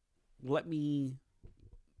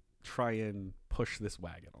try and push this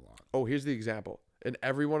wagon along. Oh, here's the example. In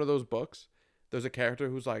every one of those books, there's a character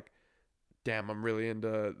who's like, damn, I'm really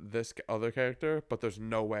into this other character, but there's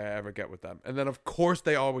no way I ever get with them. And then, of course,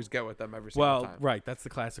 they always get with them every single time. Well, right. That's the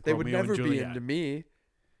classic They Romeo would never and Juliet. be into me,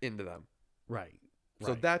 into them. Right.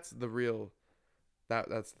 So that's the real,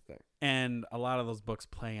 that's the thing. And a lot of those books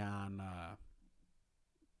play on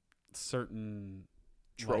certain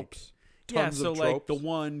tropes. Tons of tropes. Like the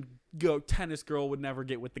one tennis girl would never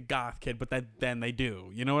get with the goth kid, but then they do.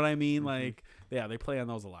 You know what I mean? Mm-hmm. Like, yeah, they play on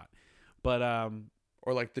those a lot. But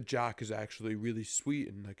Or like the jock is actually really sweet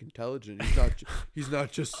and like intelligent. He's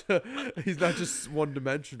not just he's not just one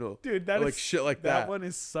dimensional. Dude, that like is shit like that that. one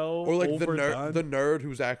is so Or like overdone. the nerd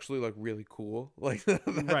who's actually like really cool. Like that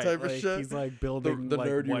right, type of like, shit. he's like building the like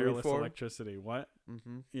nerd you root wireless for. electricity. What?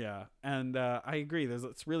 Mm-hmm. Yeah, and I agree.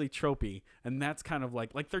 It's really tropey, and that's kind of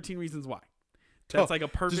like 13 Reasons Why. That's like a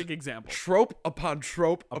perfect example. Trope upon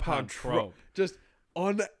trope upon trope. trope. Just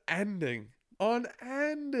unending.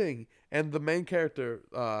 And the main character,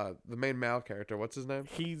 the main male character, what's his name?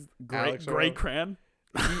 He's Alex or Gray whatever. Cran.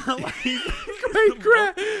 Great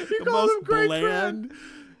Cran. He the calls most him Great bland. Cran.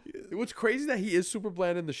 What's crazy is that he is super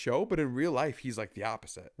bland in the show, but in real life he's like the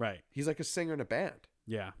opposite. Right. He's like a singer in a band.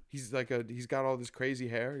 Yeah. He's got all this crazy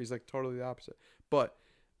hair. He's like totally the opposite. But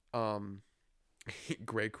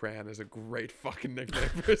Grey Cran is a great fucking nickname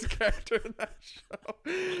for his character in that show.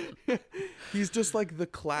 He's just like the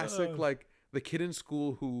classic, like the kid in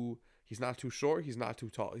school who he's not too short, he's not too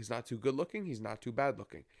tall, he's not too good looking, he's not too bad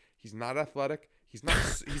looking, he's not athletic, he's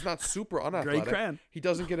not super unathletic. Grey Cran. He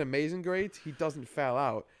doesn't get amazing grades, he doesn't foul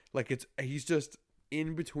out. Like he's just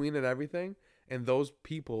in between and everything. And those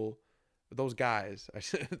guys a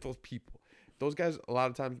lot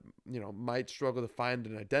of times, might struggle to find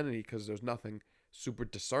an identity because there's nothing super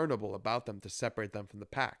discernible about them to separate them from the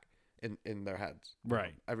pack in their heads.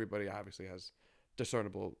 Right. Everybody obviously has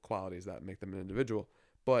discernible qualities that make them an individual,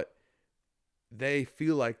 but they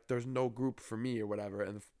feel like there's no group for me or whatever,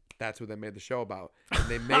 and that's what they made the show about. And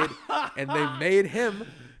they made him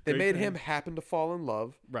happen to fall in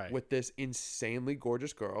love with this insanely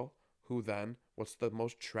gorgeous girl who then, what's the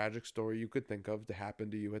most tragic story you could think of to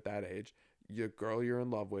happen to you at that age? Your girl you're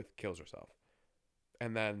in love with kills herself.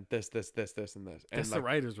 And then this, and this. And That's the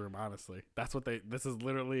writer's room, honestly. This is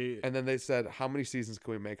literally... And then they said, how many seasons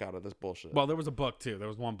can we make out of this bullshit? Well, there was a book, too. There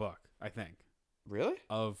was one book, I think. Really?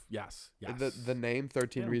 Yes. The name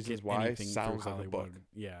 13 Reasons Why sounds like a book.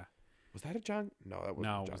 Yeah. Was that a John? No, that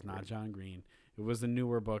wasn't. No, it was not John Green. It was a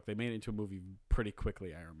newer book. They made it into a movie pretty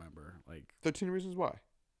quickly, I remember. 13 Reasons Why?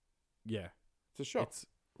 Yeah. It's a show.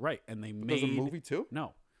 Right, and they made... There's a movie, too?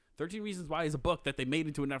 No. 13 Reasons Why is a book that they made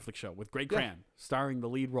into a Netflix show with Grey Cran, starring the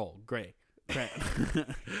lead role, Grey Cran.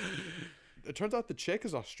 It turns out the chick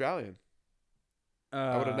is Australian.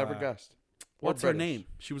 I would have never guessed. What's her name?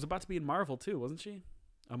 She was about to be in Marvel, too, wasn't she?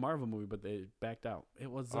 A Marvel movie, but they backed out.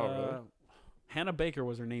 It was... really? Hannah Baker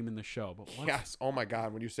was her name in the show. But yes. Oh, my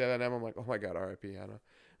God. When you say that name, I'm like, oh, my God, R.I.P. Hannah.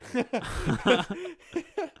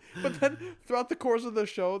 But then throughout the course of the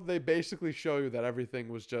show, they basically show you that everything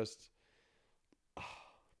was just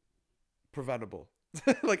preventable.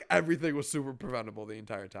 Like everything was super preventable the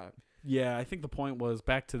entire time. Yeah, I think the point was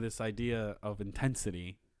back to this idea of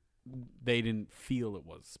intensity. They didn't feel it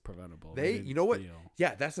was preventable. You know what?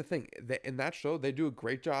 Yeah, that's the thing. In that show, they do a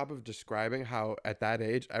great job of describing how at that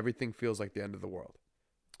age everything feels like the end of the world.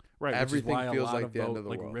 Right, everything feels like the end of the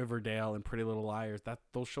world. Like Riverdale and Pretty Little Liars,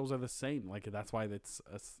 those shows are the same. Like that's why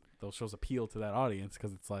those shows appeal to that audience,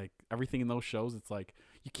 because it's like everything in those shows. It's like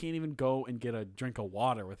you can't even go and get a drink of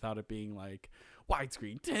water without it being like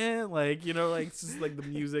widescreen, like it's just like the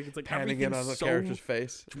music. It's like panning in on the character's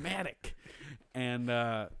face, dramatic. And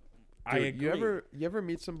I agree. You ever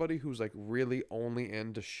meet somebody who's like really only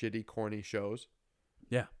into shitty, corny shows?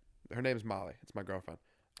 Yeah, her name's Molly. It's my girlfriend.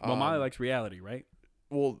 Well, Molly likes reality, right?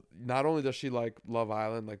 Well, not only does she like Love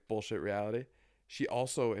Island, like bullshit reality, she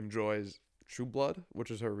also enjoys True Blood,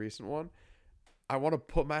 which is her recent one. I want to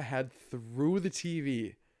put my head through the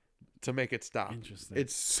TV to make it stop. Interesting.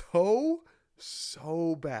 It's so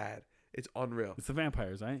bad. It's unreal. It's the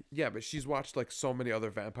vampires, right? Yeah, but she's watched like so many other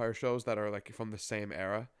vampire shows that are like from the same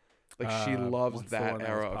era. Like she loves that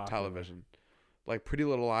era of television. Like Pretty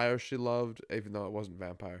Little Liars she loved, even though it wasn't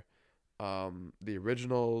vampire. The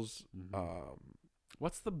Originals. Mm-hmm.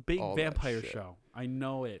 What's the big vampire show? I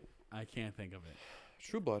know it. I can't think of it.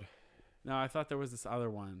 True Blood. No, I thought there was this other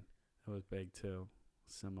one that was big too.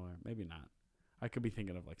 Similar. Maybe not. I could be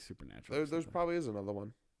thinking of like Supernatural. There's probably is another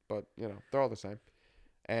one, but they're all the same.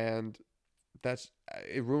 And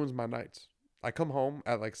it ruins my nights. I come home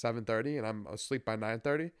at like 7:30 and I'm asleep by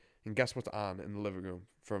 9:30, and guess what's on in the living room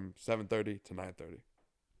from 7:30 to 9:30?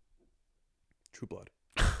 True Blood.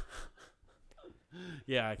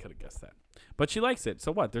 Yeah, I could have guessed that. But she likes it.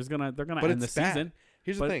 So what? They're gonna end the season.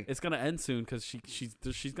 Here's the thing. It's gonna end soon because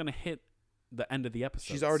she's gonna hit the end of the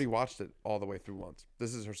episode. She's already watched it all the way through once.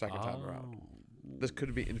 This is her second time around. This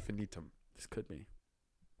could be infinitum. This could be.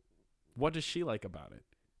 What does she like about it?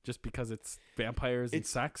 Just because it's vampires and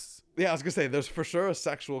sex? Yeah, I was gonna say there's for sure a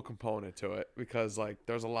sexual component to it because like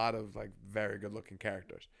there's a lot of like very good looking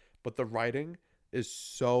characters, but the writing is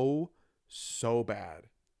so bad.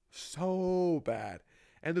 So bad.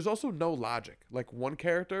 And there's also no logic. Like one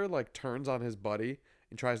character like turns on his buddy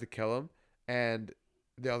and tries to kill him, and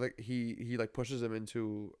the other he like pushes him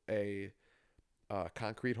into a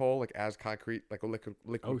concrete hole, like as concrete, like a liquid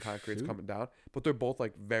Oh, concrete's shoot. coming down. But they're both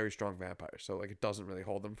like very strong vampires, so like it doesn't really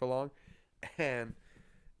hold them for long. And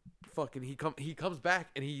fucking he comes back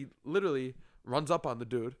and he literally runs up on the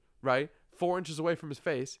dude, right, 4 inches away from his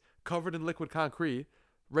face, covered in liquid concrete,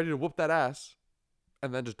 ready to whoop that ass,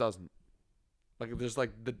 and then just doesn't. Like there's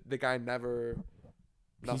like the guy never.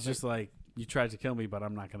 Nothing. He's just like, you tried to kill me, but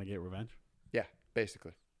I'm not gonna get revenge. Yeah,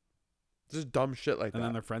 basically. Just dumb shit like And that.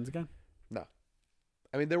 then they're friends again.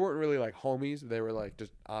 I mean, they weren't really like homies. They were like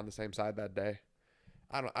just on the same side that day.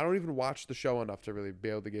 I don't even watch the show enough to really be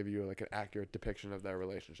able to give you like an accurate depiction of their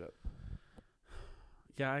relationship.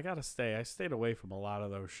 Yeah, I gotta stay. I stayed away from a lot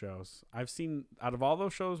of those shows. I've seen, out of all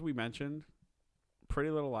those shows we mentioned, Pretty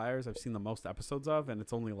Little Liars, I've seen the most episodes of, and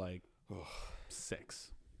it's only like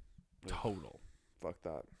 6 total. Fuck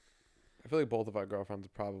that. I feel like both of our girlfriends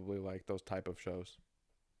probably like those type of shows.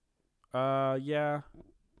 Yeah,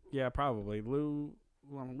 probably. Lou,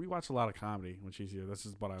 well, we watch a lot of comedy when she's here. This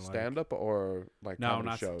is what I like. Stand up or like No, comedy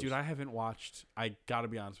not shows? dude. I haven't watched. I gotta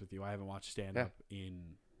be honest with you. I haven't watched stand up in.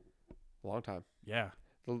 Long time. Yeah,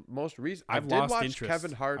 The most recent I've I did lost watch interest.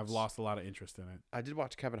 Kevin Hart's. I've lost a lot of interest in it. I did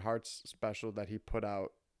watch Kevin Hart's special that he put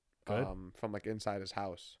out Good? from like inside his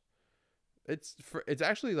house. It's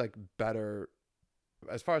actually like better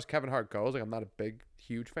as far as Kevin Hart goes. Like I'm not a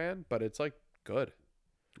huge fan, but it's like good.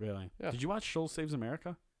 Really? Yeah. Did you watch Shoal Saves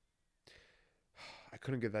America? I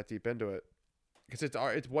couldn't get that deep into it because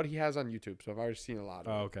it's what he has on YouTube, so I've already seen a lot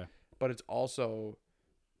of Oh, it. okay. But it's also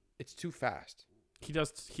it's too fast. He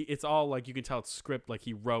does. It's all like, you can tell it's script. Like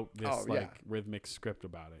he wrote this Oh, like yeah. rhythmic script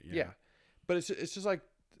about it. Yeah. But it's just like,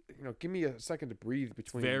 give me a second to breathe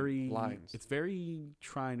between Very lines. It's very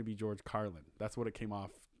trying to be George Carlin. That's what it came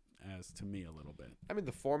off as to me a little bit. I mean,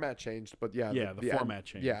 the format changed, but yeah, Yeah, the format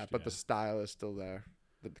changed, Yeah, but yeah. the style is still there.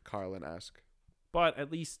 The Carlin-esque. But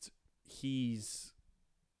at least he's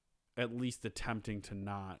at least attempting to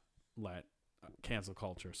not let cancel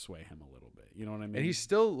culture sway him a little bit. You know what I mean? And he's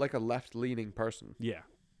still like a left-leaning person. yeah,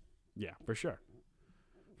 for sure.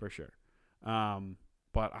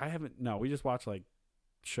 But I haven't. No, we just watch like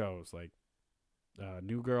shows like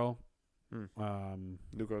New Girl.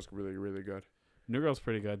 New Girl's really, really good. New Girl's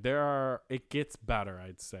pretty good. It gets better,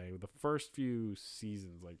 I'd say. The first few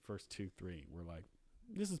seasons, like first 2, 3, were like,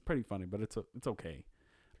 this is pretty funny, but it's okay.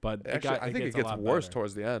 But Actually, I think it gets worse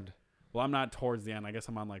towards the end. Well, I'm not towards the end. I guess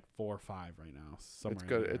I'm on like 4 or 5 right now. Somewhere It's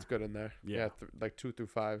good. in there. It's good in there. Yeah. Like 2 through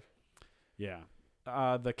 5. Yeah.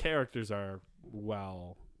 The characters are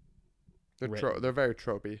well. They're written. they're very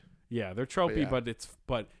tropey. Yeah, they're tropey, yeah.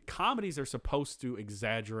 but comedies are supposed to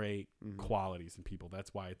exaggerate Mhm. qualities in people.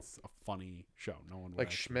 That's why it's a funny show. No one would Like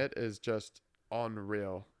actually- Schmidt is just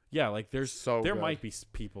unreal. Yeah, like there good. might be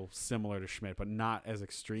people similar to Schmidt, but not as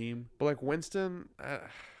extreme. But like Winston,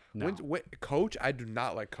 No. Coach, I do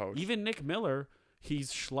not like Coach. Even Nick Miller,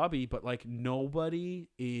 he's schlubby, but like nobody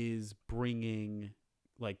is bringing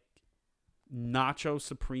like nacho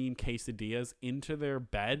supreme quesadillas into their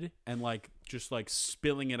bed and like just like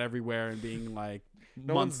spilling it everywhere and being like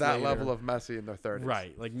no months one's that later. level of messy in their 30s.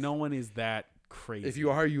 Right, like no one is that crazy. If you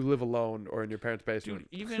are, you live alone or in your parents' dude, basement.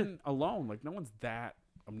 even alone, like no one's that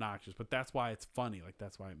obnoxious, but that's why it's funny. Like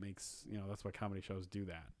that's why it makes, that's why comedy shows do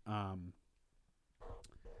that.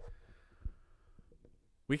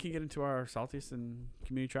 We can get into our saltiest and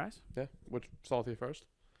community tries. Yeah. Which salty first?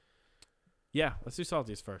 Yeah, let's do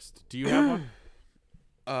saltiest first. Do you have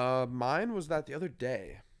one? Mine was that the other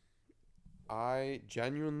day. I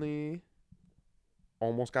genuinely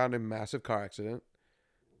almost got in a massive car accident.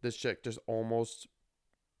 This chick just almost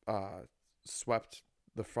swept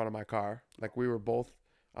the front of my car. Like we were both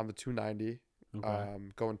on the 290, Okay.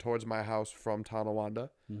 going towards my house from Tonawanda.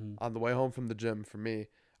 Mm-hmm. On the way home from the gym, for me,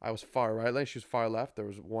 I was far right lane. She was far left. There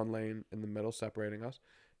was one lane in the middle separating us.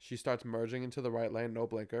 She starts merging into the right lane, no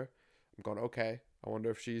blinker. I'm going, okay. I wonder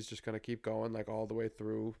if she's just going to keep going like all the way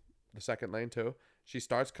through the second lane too. She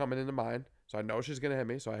starts coming into mine. So I know she's going to hit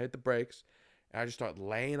me. So I hit the brakes and I just start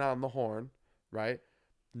laying on the horn, right?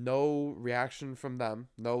 No reaction from them.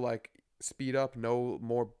 No like speed up, no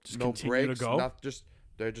more, Just no continue to brakes. go?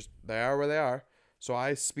 They are where they are. So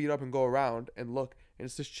I speed up and go around and look. And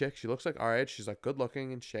it's this chick. She looks like, all right, she's like good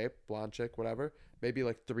looking, in shape, blonde chick, whatever. Maybe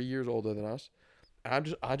like 3 years older than us.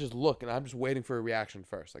 And I just look and I'm just waiting for a reaction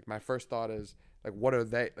first. Like my first thought is like, what are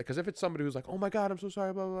they? Like, cause if it's somebody who's like, oh my God, I'm so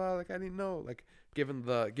sorry, blah, blah, blah. Like I didn't know, like given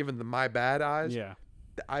the my bad eyes. Yeah.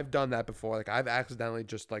 I've done that before. Like I've accidentally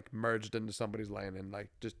just like merged into somebody's lane and like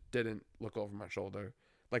just didn't look over my shoulder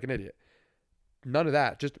like an idiot. None of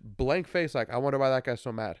that. Just blank face. Like, I wonder why that guy's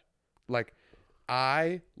so mad. Like,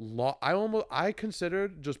 I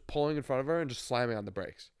considered just pulling in front of her and just slamming on the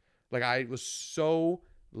brakes. Like, I was so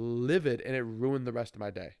livid, and it ruined the rest of my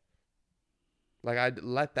day. Like, I'd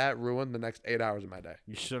let that ruin the next 8 hours of my day.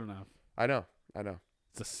 You shouldn't have. I know.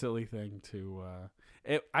 It's a silly thing to.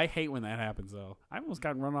 I hate when that happens though. I almost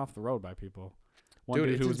got run off the road by people. One Dude,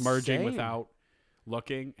 dude who it's was merging insane. without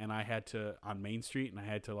looking, and I had to on Main Street, and I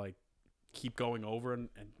had to like keep going over and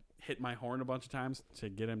hit my horn a bunch of times to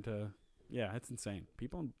get him to. Yeah, it's insane.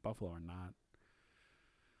 People in Buffalo are not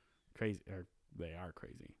crazy, or they are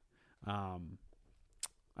crazy.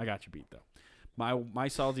 I got you beat though. My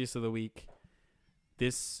saltiest of the week.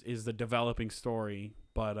 This is the developing story,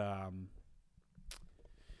 but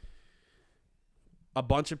a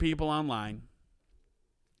bunch of people online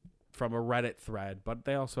from a Reddit thread, but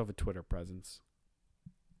they also have a Twitter presence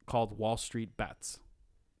called Wall Street Bets,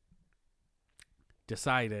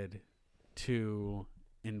 decided to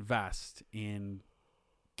invest in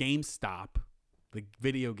GameStop, the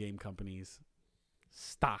video game company's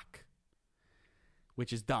stock,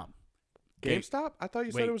 which is dumb. GameStop? I thought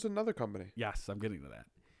you said Wait. it was another company. Yes, I'm getting to that.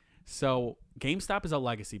 So GameStop is a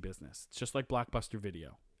legacy business. It's just like Blockbuster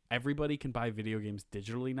Video. Everybody can buy video games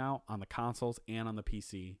digitally now on the consoles and on the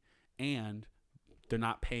PC, and they're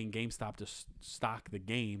not paying GameStop to stock the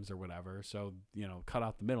games or whatever. So, cut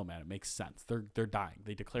out the middleman. It makes sense. They're dying.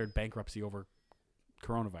 They declared bankruptcy over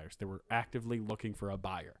coronavirus. They were actively looking for a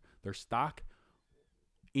buyer. Their stock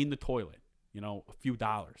in the toilet, a few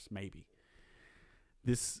dollars maybe.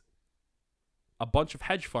 A bunch of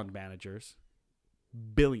hedge fund managers,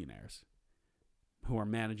 billionaires, who are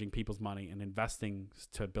managing people's money and investing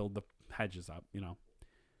to build the hedges up,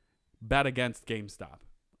 bet against GameStop.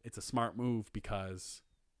 It's a smart move because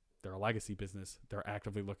they're a legacy business. They're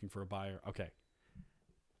actively looking for a buyer. Okay.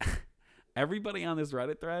 Everybody on this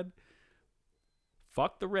Reddit thread,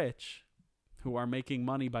 fuck the rich who are making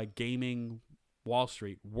money by gaming Wall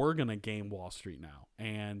Street. We're going to game Wall Street now,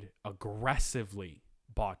 and aggressively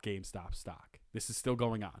bought GameStop stock. This is still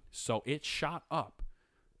going on. So it shot up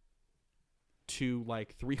to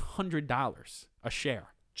like $300 a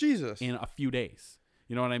share Jesus. in a few days.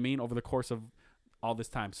 You know what I mean? Over the course of all this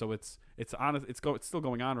time. So it's still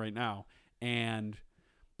going on right now. And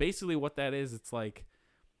basically what that is, it's like,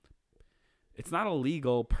 it's not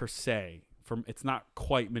illegal per se. It's not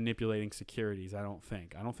quite manipulating securities, I don't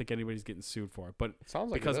think. I don't think anybody's getting sued for it. But It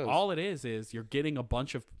sounds like because it is. all it is you're getting a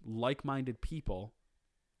bunch of like-minded people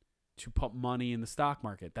to put money in the stock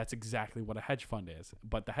market. That's exactly what a hedge fund is.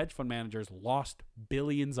 But the hedge fund managers lost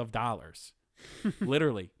billions of dollars,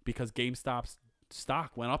 literally, because GameStop's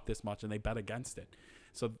stock went up this much and they bet against it.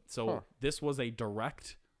 So This was a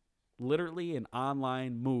direct, literally an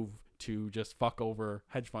online move to just fuck over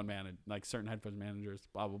hedge fund certain hedge fund managers,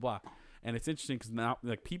 blah, blah, blah. And it's interesting because now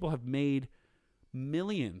people have made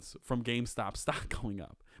millions from GameStop stock going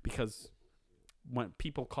up, because when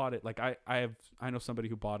people caught it, I know somebody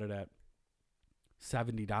who bought it at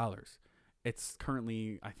 $70. It's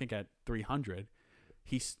currently, I think, at $300.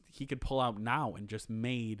 He could pull out now and just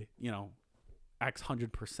made X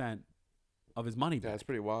 100% of his money back. Yeah, it's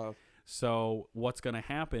pretty wild. So what's going to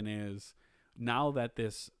happen is, now that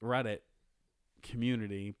this Reddit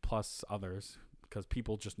community plus others, because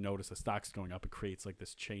people just notice the stock's going up, it creates like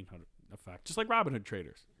this chain effect, just like Robinhood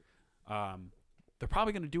traders. They're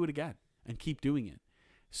probably going to do it again and keep doing it.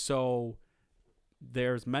 So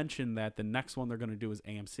there's mention that the next one they're going to do is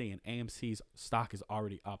AMC, and AMC's stock is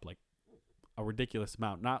already up like a ridiculous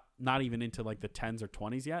amount. Not even into like the 10s or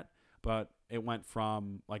 20s yet, but it went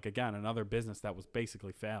from, like, again, another business that was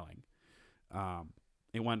basically failing.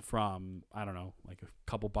 It went from, I don't know, like a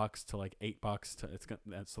couple bucks to like $8 to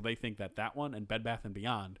so they think that one and Bed Bath &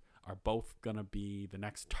 Beyond are both going to be the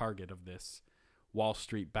next target of this Wall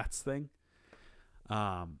Street Bets thing.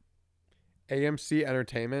 AMC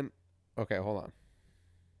Entertainment. Okay, hold on.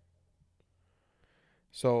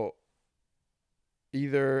 So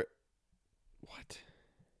either what?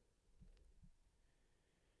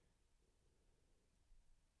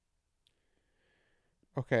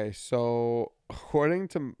 Okay, so according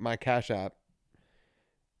to my Cash App,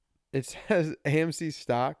 it says AMC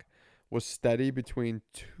stock was steady between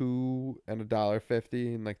 $2 and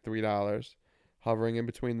 $1.50 and like $3, hovering in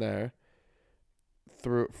between there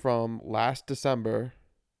from last December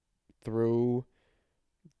through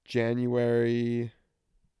January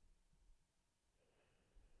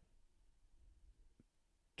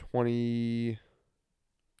 21.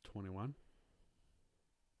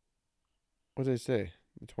 What did I say?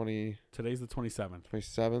 The 20. Today's the 27th.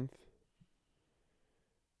 27th.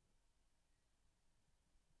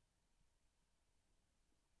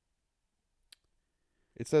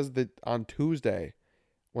 It says that on Tuesday,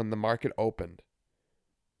 when the market opened,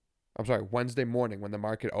 I'm sorry, Wednesday morning when the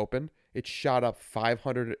market opened, it shot up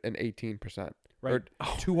 518%. Right. Or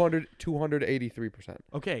 283%.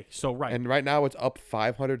 Okay, so right. And right now it's up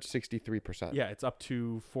 563%. Yeah, it's up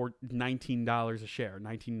to $19 a share,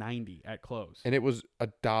 $19.90 at close. And it was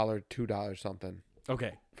 $1, $2 something.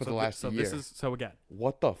 Okay. For the last year. So again,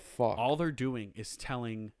 what the fuck? all they're doing is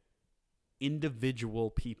telling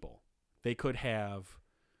individual people. They could have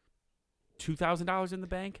 $2,000 in the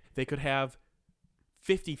bank. They could have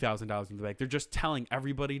 $50,000 in the bank. They're just telling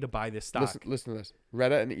everybody to buy this stock. Listen to this.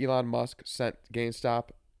 Reddit and Elon Musk sent GameStop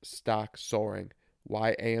stock soaring.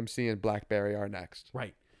 Why AMC and BlackBerry are next.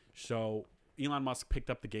 Right. So Elon Musk picked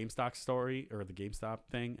up the GameStop story or the GameStop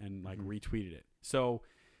thing and retweeted it. So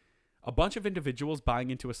a bunch of individuals buying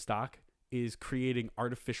into a stock is creating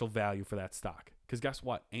artificial value for that stock. Because guess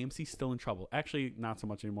what? AMC's still in trouble. Actually, not so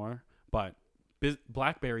much anymore, but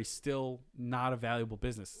BlackBerry's still not a valuable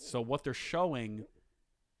business. So what they're showing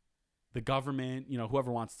the government,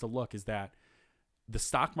 whoever wants to look, is that the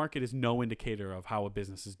stock market is no indicator of how a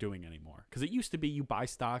business is doing anymore. Because it used to be you buy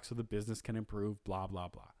stocks so the business can improve, blah, blah,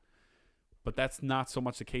 blah. But that's not so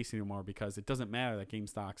much the case anymore because it doesn't matter that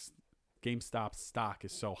GameStop's stock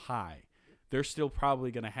is so high. They're still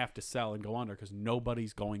probably going to have to sell and go under because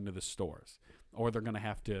nobody's going to the stores. Or they're going to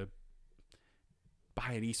have to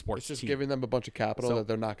buy an esports It's just team. giving them a bunch of capital that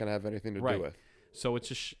they're not going to have anything to do with. So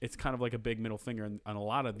it's kind of like a big middle finger, and a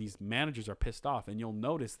lot of these managers are pissed off. And you'll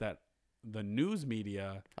notice that the news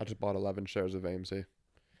media. I just bought 11 shares of AMC.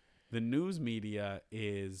 The news media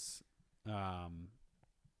is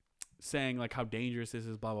saying like how dangerous this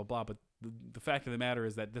is, blah blah blah. But the fact of the matter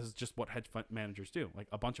is that this is just what hedge fund managers do. Like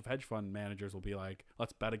a bunch of hedge fund managers will be like,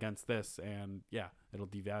 "Let's bet against this," and yeah, it'll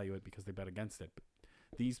devalue it because they bet against it. But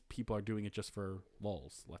these people are doing it just for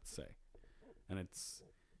lulz, let's say, and it's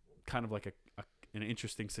kind of like an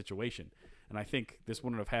interesting situation. And I think this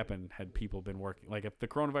wouldn't have happened had people been working. Like if the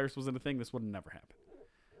coronavirus wasn't a thing, this would have never happened.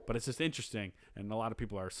 But it's just interesting, and a lot of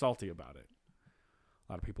people are salty about it.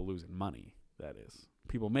 A lot of people losing money, that is.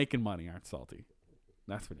 People making money aren't salty.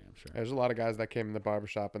 That's for damn sure. There's a lot of guys that came in the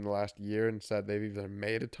barbershop in the last year and said they've either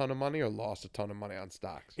made a ton of money or lost a ton of money on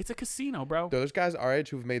stocks. It's a casino, bro. There's guys our age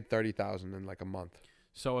who've made $30,000 in like a month.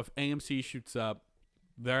 So if AMC shoots up,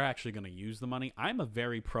 they're actually going to use the money. I'm a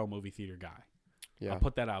very pro movie theater guy. Yeah. I'll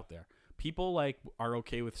put that out there. People are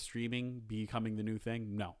okay with streaming becoming the new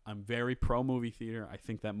thing. No, I'm very pro movie theater. I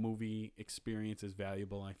think that movie experience is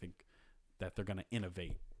valuable. I think that they're going to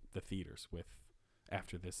innovate the theaters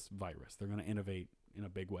after this virus. They're going to innovate in a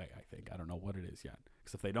big way, I think. I don't know what it is yet.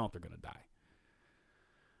 Because if they don't, they're going to die.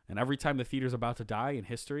 And every time the theater's about to die in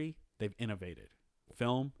history, they've innovated.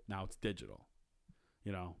 Film, now it's digital.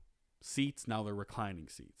 Seats, now they're reclining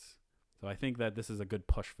seats. So I think that this is a good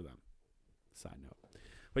push for them. Side note.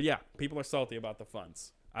 But yeah, people are salty about the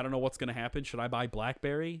funds. I don't know what's going to happen. Should I buy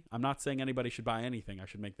BlackBerry? I'm not saying anybody should buy anything. I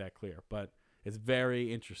should make that clear. But it's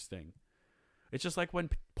very interesting. It's just like when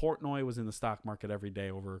Portnoy was in the stock market every day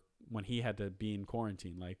over when he had to be in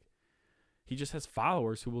quarantine. Like, he just has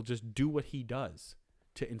followers who will just do what he does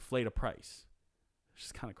to inflate a price. It's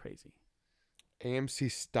just kind of crazy.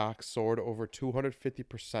 AMC stock soared over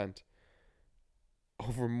 250%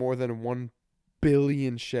 over more than 1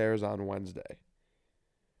 billion shares on Wednesday.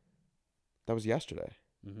 That was yesterday.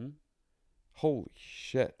 Mm-hmm. Holy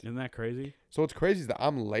shit. Isn't that crazy? So what's crazy is that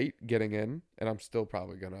I'm late getting in, and I'm still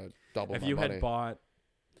probably going to double If my you money. had bought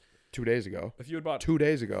 2 days ago. If you had bought 2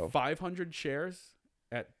 days ago. 500 shares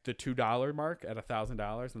at the $2 mark at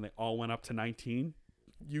 $1,000 and they all went up to 19,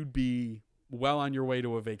 you'd be well on your way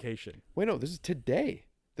to a vacation. Wait, no, this is today.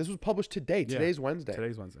 This was published today. Today's Wednesday.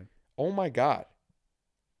 Today's Wednesday. Oh my God.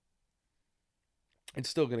 It's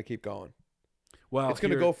still going to keep going. Well, it's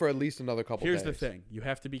going to go for at least another couple days. Here's the thing. You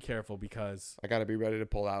have to be careful because I got to be ready to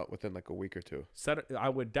pull out within like a week or two. I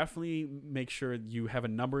would definitely make sure you have a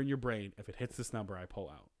number in your brain. If it hits this number, I pull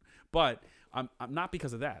out. But I'm not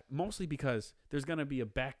because of that. Mostly because there's going to be a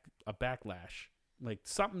backlash. Like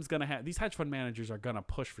something's going to happen. These hedge fund managers are going to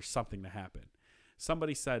push for something to happen.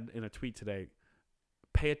 Somebody said in a tweet today,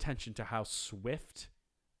 pay attention to how swift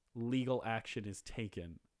legal action is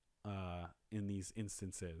taken in these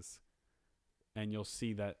instances. And you'll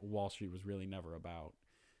see that Wall Street was really never about,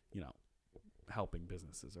 helping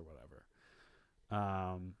businesses or whatever.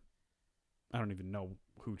 I don't even know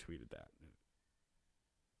who tweeted that.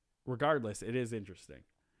 Regardless, it is interesting.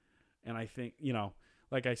 And I think,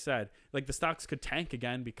 like I said, like the stocks could tank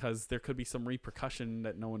again because there could be some repercussion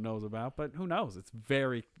that no one knows about. But who knows? It's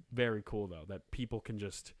very, very cool, though, that people can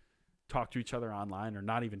just talk to each other online or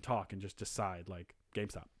not even talk and just decide, like,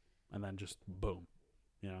 GameStop. And then just boom.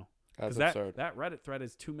 You know, That's because absurd. that Reddit thread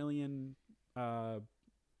is 2 million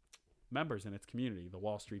members in its community, the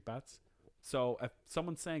Wall Street Bets. So if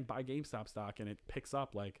someone's saying buy GameStop stock and it picks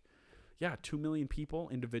up 2 million people,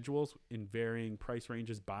 individuals in varying price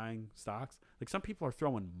ranges buying stocks. Like some people are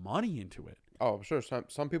throwing money into it. Oh, I'm sure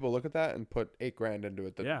some people look at that and put $8,000 into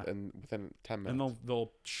it. Yeah. And within 10 minutes. And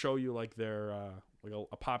they'll show you like their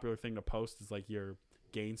a popular thing to post is like your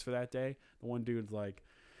gains for that day. The one dude's like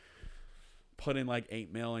put in like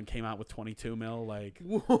 8 mil and came out with 22 mil, like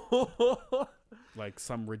like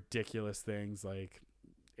some ridiculous things. Like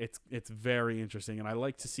it's very interesting, and I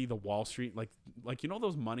like to see the Wall Street like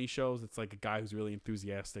those money shows. It's like a guy who's really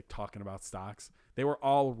enthusiastic talking about stocks. They were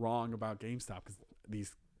all wrong about GameStop because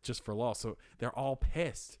these just for law, so they're all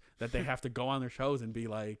pissed that they have to go on their shows and be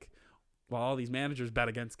like, well, all these managers bet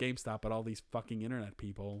against GameStop, but all these fucking internet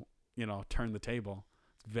people, turn the table.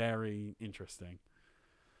 It's very interesting.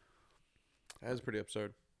 That is pretty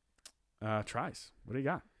absurd. Tries. What do you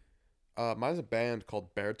got? Mine's a band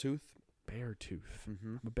called Beartooth. Beartooth.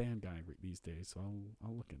 Mm-hmm. I'm a band guy these days, so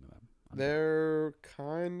I'll look into them. They're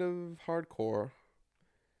kind of hardcore.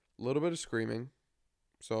 A little bit of screaming.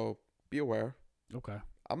 So be aware. Okay.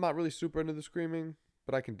 I'm not really super into the screaming,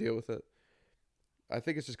 but I can deal with it. I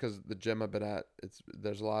think it's just because the gym I've been at,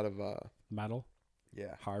 there's a lot of metal.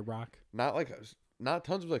 Yeah. Hard rock. Not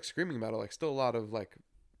tons of like screaming metal, like still a lot of like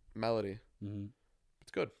melody. Mm-hmm.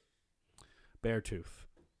 It's good. Beartooth.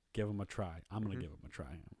 Give them a try. I'm gonna give them a try.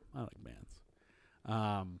 I like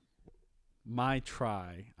bands. My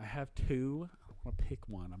try. I have two. I want to pick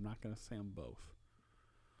one. I'm not gonna say them both.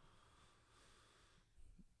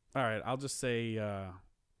 All right. I'll just say the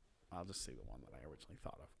one that I originally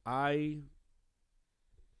thought of.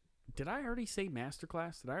 Did I already say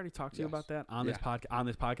Masterclass? Did I already talk to you about that on this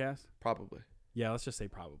podcast? Probably. Yeah, let's just say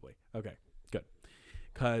probably. Okay, good.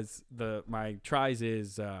 Because my tries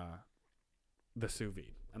is the sous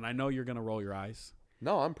vide, and I know you're gonna roll your eyes.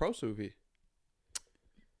 No, I'm pro sous vide.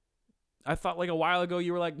 I thought like a while ago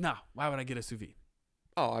you were like, nah, why would I get a sous vide?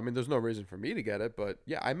 Oh, I mean, there's no reason for me to get it, but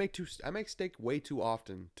yeah, I make steak way too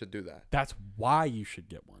often to do that. That's why you should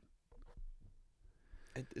get one.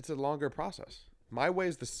 It's a longer process. My way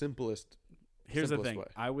is the simplest. Here's the thing. Way.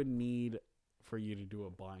 I would need for you to do a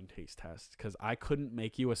blind taste test because I couldn't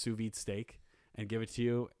make you a sous vide steak and give it to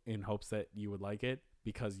you in hopes that you would like it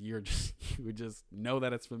because you would just know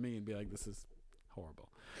that it's for me and be like, this is horrible.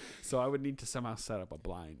 So I would need to somehow set up a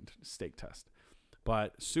blind steak test.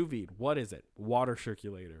 But sous vide, what is it? Water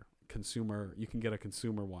circulator, consumer. You can get a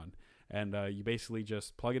consumer one, and you basically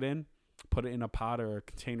just plug it in, put it in a pot or a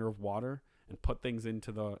container of water, and put things in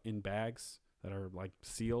bags that are like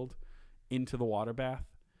sealed into the water bath,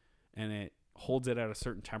 and it holds it at a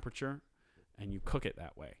certain temperature, and you cook it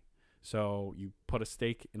that way. So you put a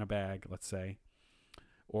steak in a bag, let's say,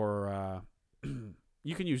 or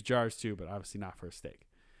you can use jars too, but obviously not for a steak.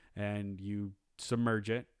 And you submerge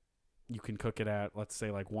it. You can cook it at, let's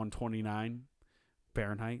say, like 129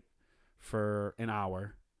 Fahrenheit for an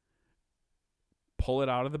hour. Pull it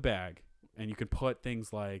out of the bag, and you can put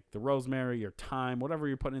things like the rosemary or thyme, whatever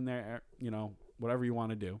you're putting in there, whatever you want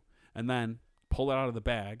to do. And then pull it out of the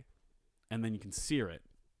bag, and then you can sear it,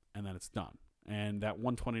 and then it's done. And that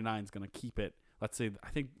 129 is going to keep it, let's say, I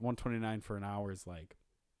think 129 for an hour is like,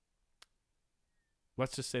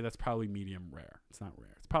 let's just say that's probably medium rare. It's not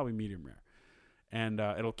rare. It's probably medium rare. And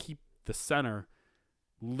it'll keep the center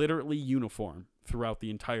literally uniform throughout the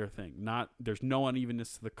entire thing. There's no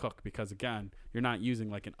unevenness to the cook because, again, you're not using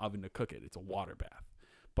like an oven to cook it. It's a water bath.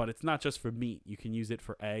 But it's not just for meat. You can use it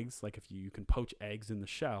for eggs. Like if you can poach eggs in the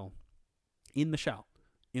shell, in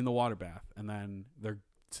the water bath. And then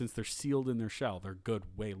since they're sealed in their shell, they're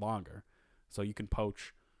good way longer. So you can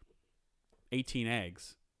poach 18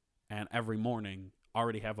 eggs and every morning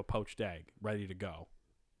already have a poached egg ready to go.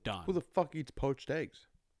 Done. Who the fuck eats poached eggs?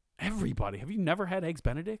 Everybody. Have you never had Eggs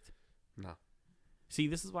Benedict? No. See,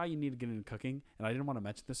 this is why you need to get into cooking. And I didn't want to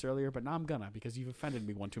mention this earlier, but now I'm gonna because you've offended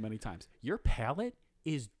me one too many times. Your palate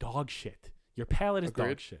is dog shit. Your palate is Agreed.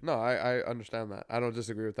 dog shit. No, I understand that. I don't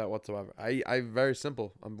disagree with that whatsoever. I'm very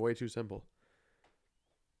simple. I'm way too simple.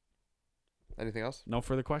 Anything else? No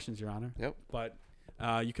further questions, Your Honor. Yep. But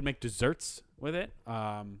you can make desserts with it,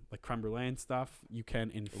 like creme brulee and stuff. You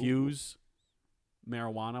can infuse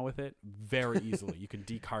marijuana with it very easily. You can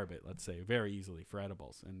decarb it, let's say, very easily for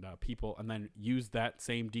edibles, and and then use that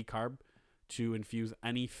same decarb to infuse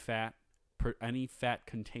any fat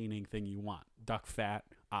containing thing you want: duck fat,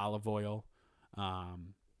 olive oil,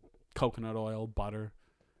 coconut oil, butter,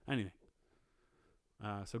 anything.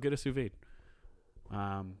 So get a sous vide.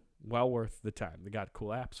 Well worth the time. They got cool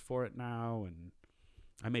apps for it now, and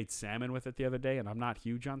I made salmon with it the other day, and I'm not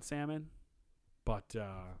huge on salmon, but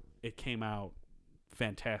it came out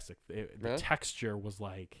fantastic. The Yeah? texture was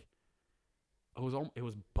like it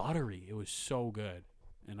was buttery. It was so good,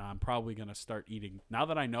 and I'm probably gonna start eating now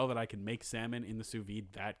that I know that I can make salmon in the sous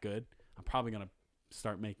vide that good. I'm probably gonna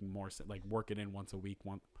start making more, like work it in once a week,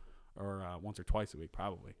 once or twice a week.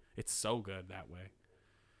 Probably it's so good that way.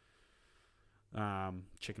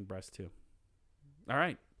 Chicken breast too. All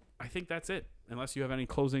right, I think that's it. Unless you have any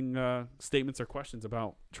closing statements or questions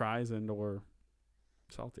about tries and or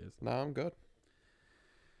saltias. No, I'm good.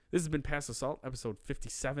 This has been Pass the Salt, episode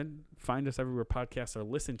 57. Find us everywhere podcasts are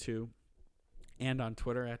listened to, and on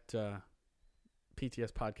Twitter at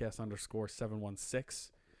PTS Podcast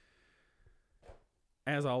 _716.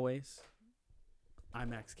 As always, I'm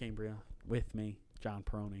Max Cambria. With me, John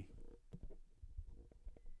Peroni.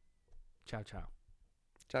 Ciao, ciao.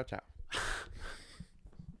 Ciao, ciao.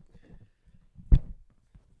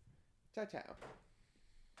 Ciao, ciao.